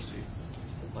of mercy,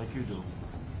 like you do.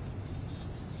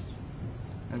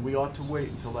 And we ought to wait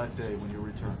until that day when you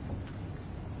return.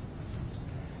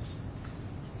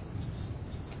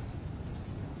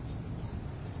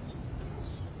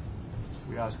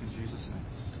 We ask in Jesus' name.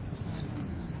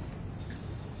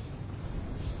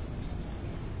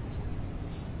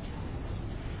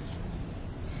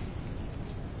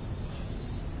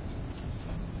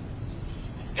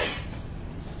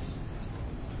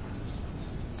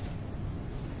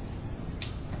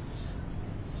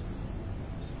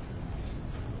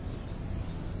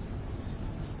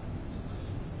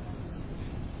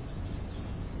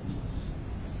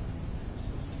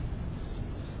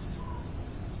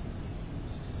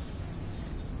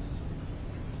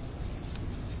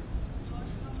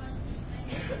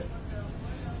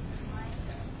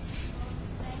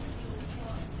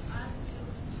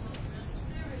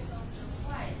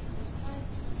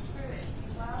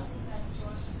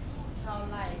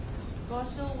 Lord,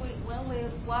 so when we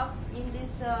walk in this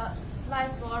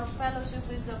life, Lord, fellowship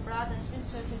with the brother and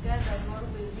sister together, Lord,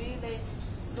 we really,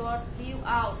 Lord, live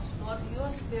out, Lord,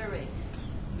 your spirit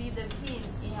be the king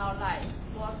in our life.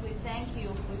 Lord, we thank you,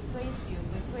 we praise you,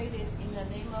 we pray this in the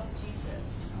name of Jesus.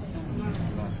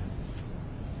 Amen.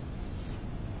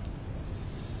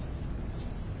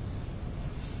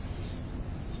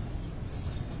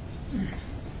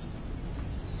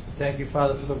 Thank you,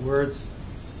 Father, for the words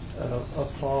of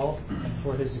Paul and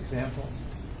for his example.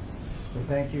 We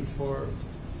thank you for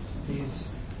these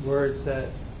words that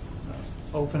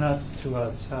open up to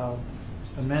us how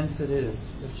immense it is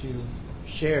that you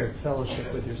shared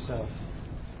fellowship with yourself,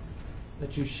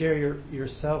 that you share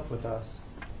yourself with us,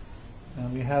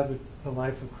 and we have the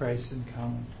life of Christ in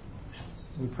common.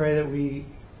 We pray that we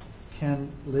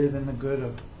can live in the good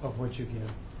of what you give.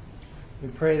 We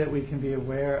pray that we can be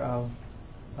aware of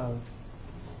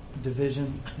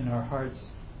division in our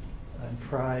hearts and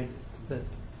pride that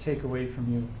take away from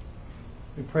you.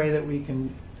 We pray that we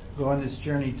can go on this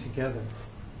journey together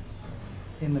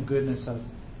in the goodness of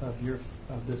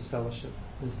this fellowship,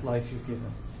 this life you've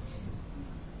given.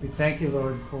 We thank you,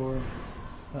 Lord, for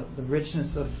the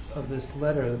richness of this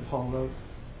letter that Paul wrote,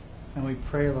 and we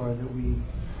pray, Lord, that we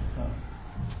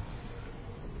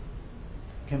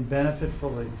can benefit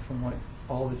fully from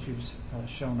all that you've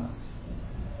shown us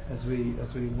as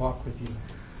we walk with you.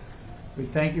 We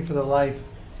thank you for the life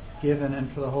given and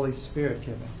for the Holy Spirit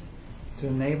given to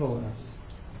enable us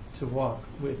to walk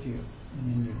with you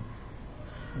and in you.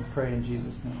 We pray in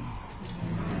Jesus'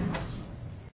 name.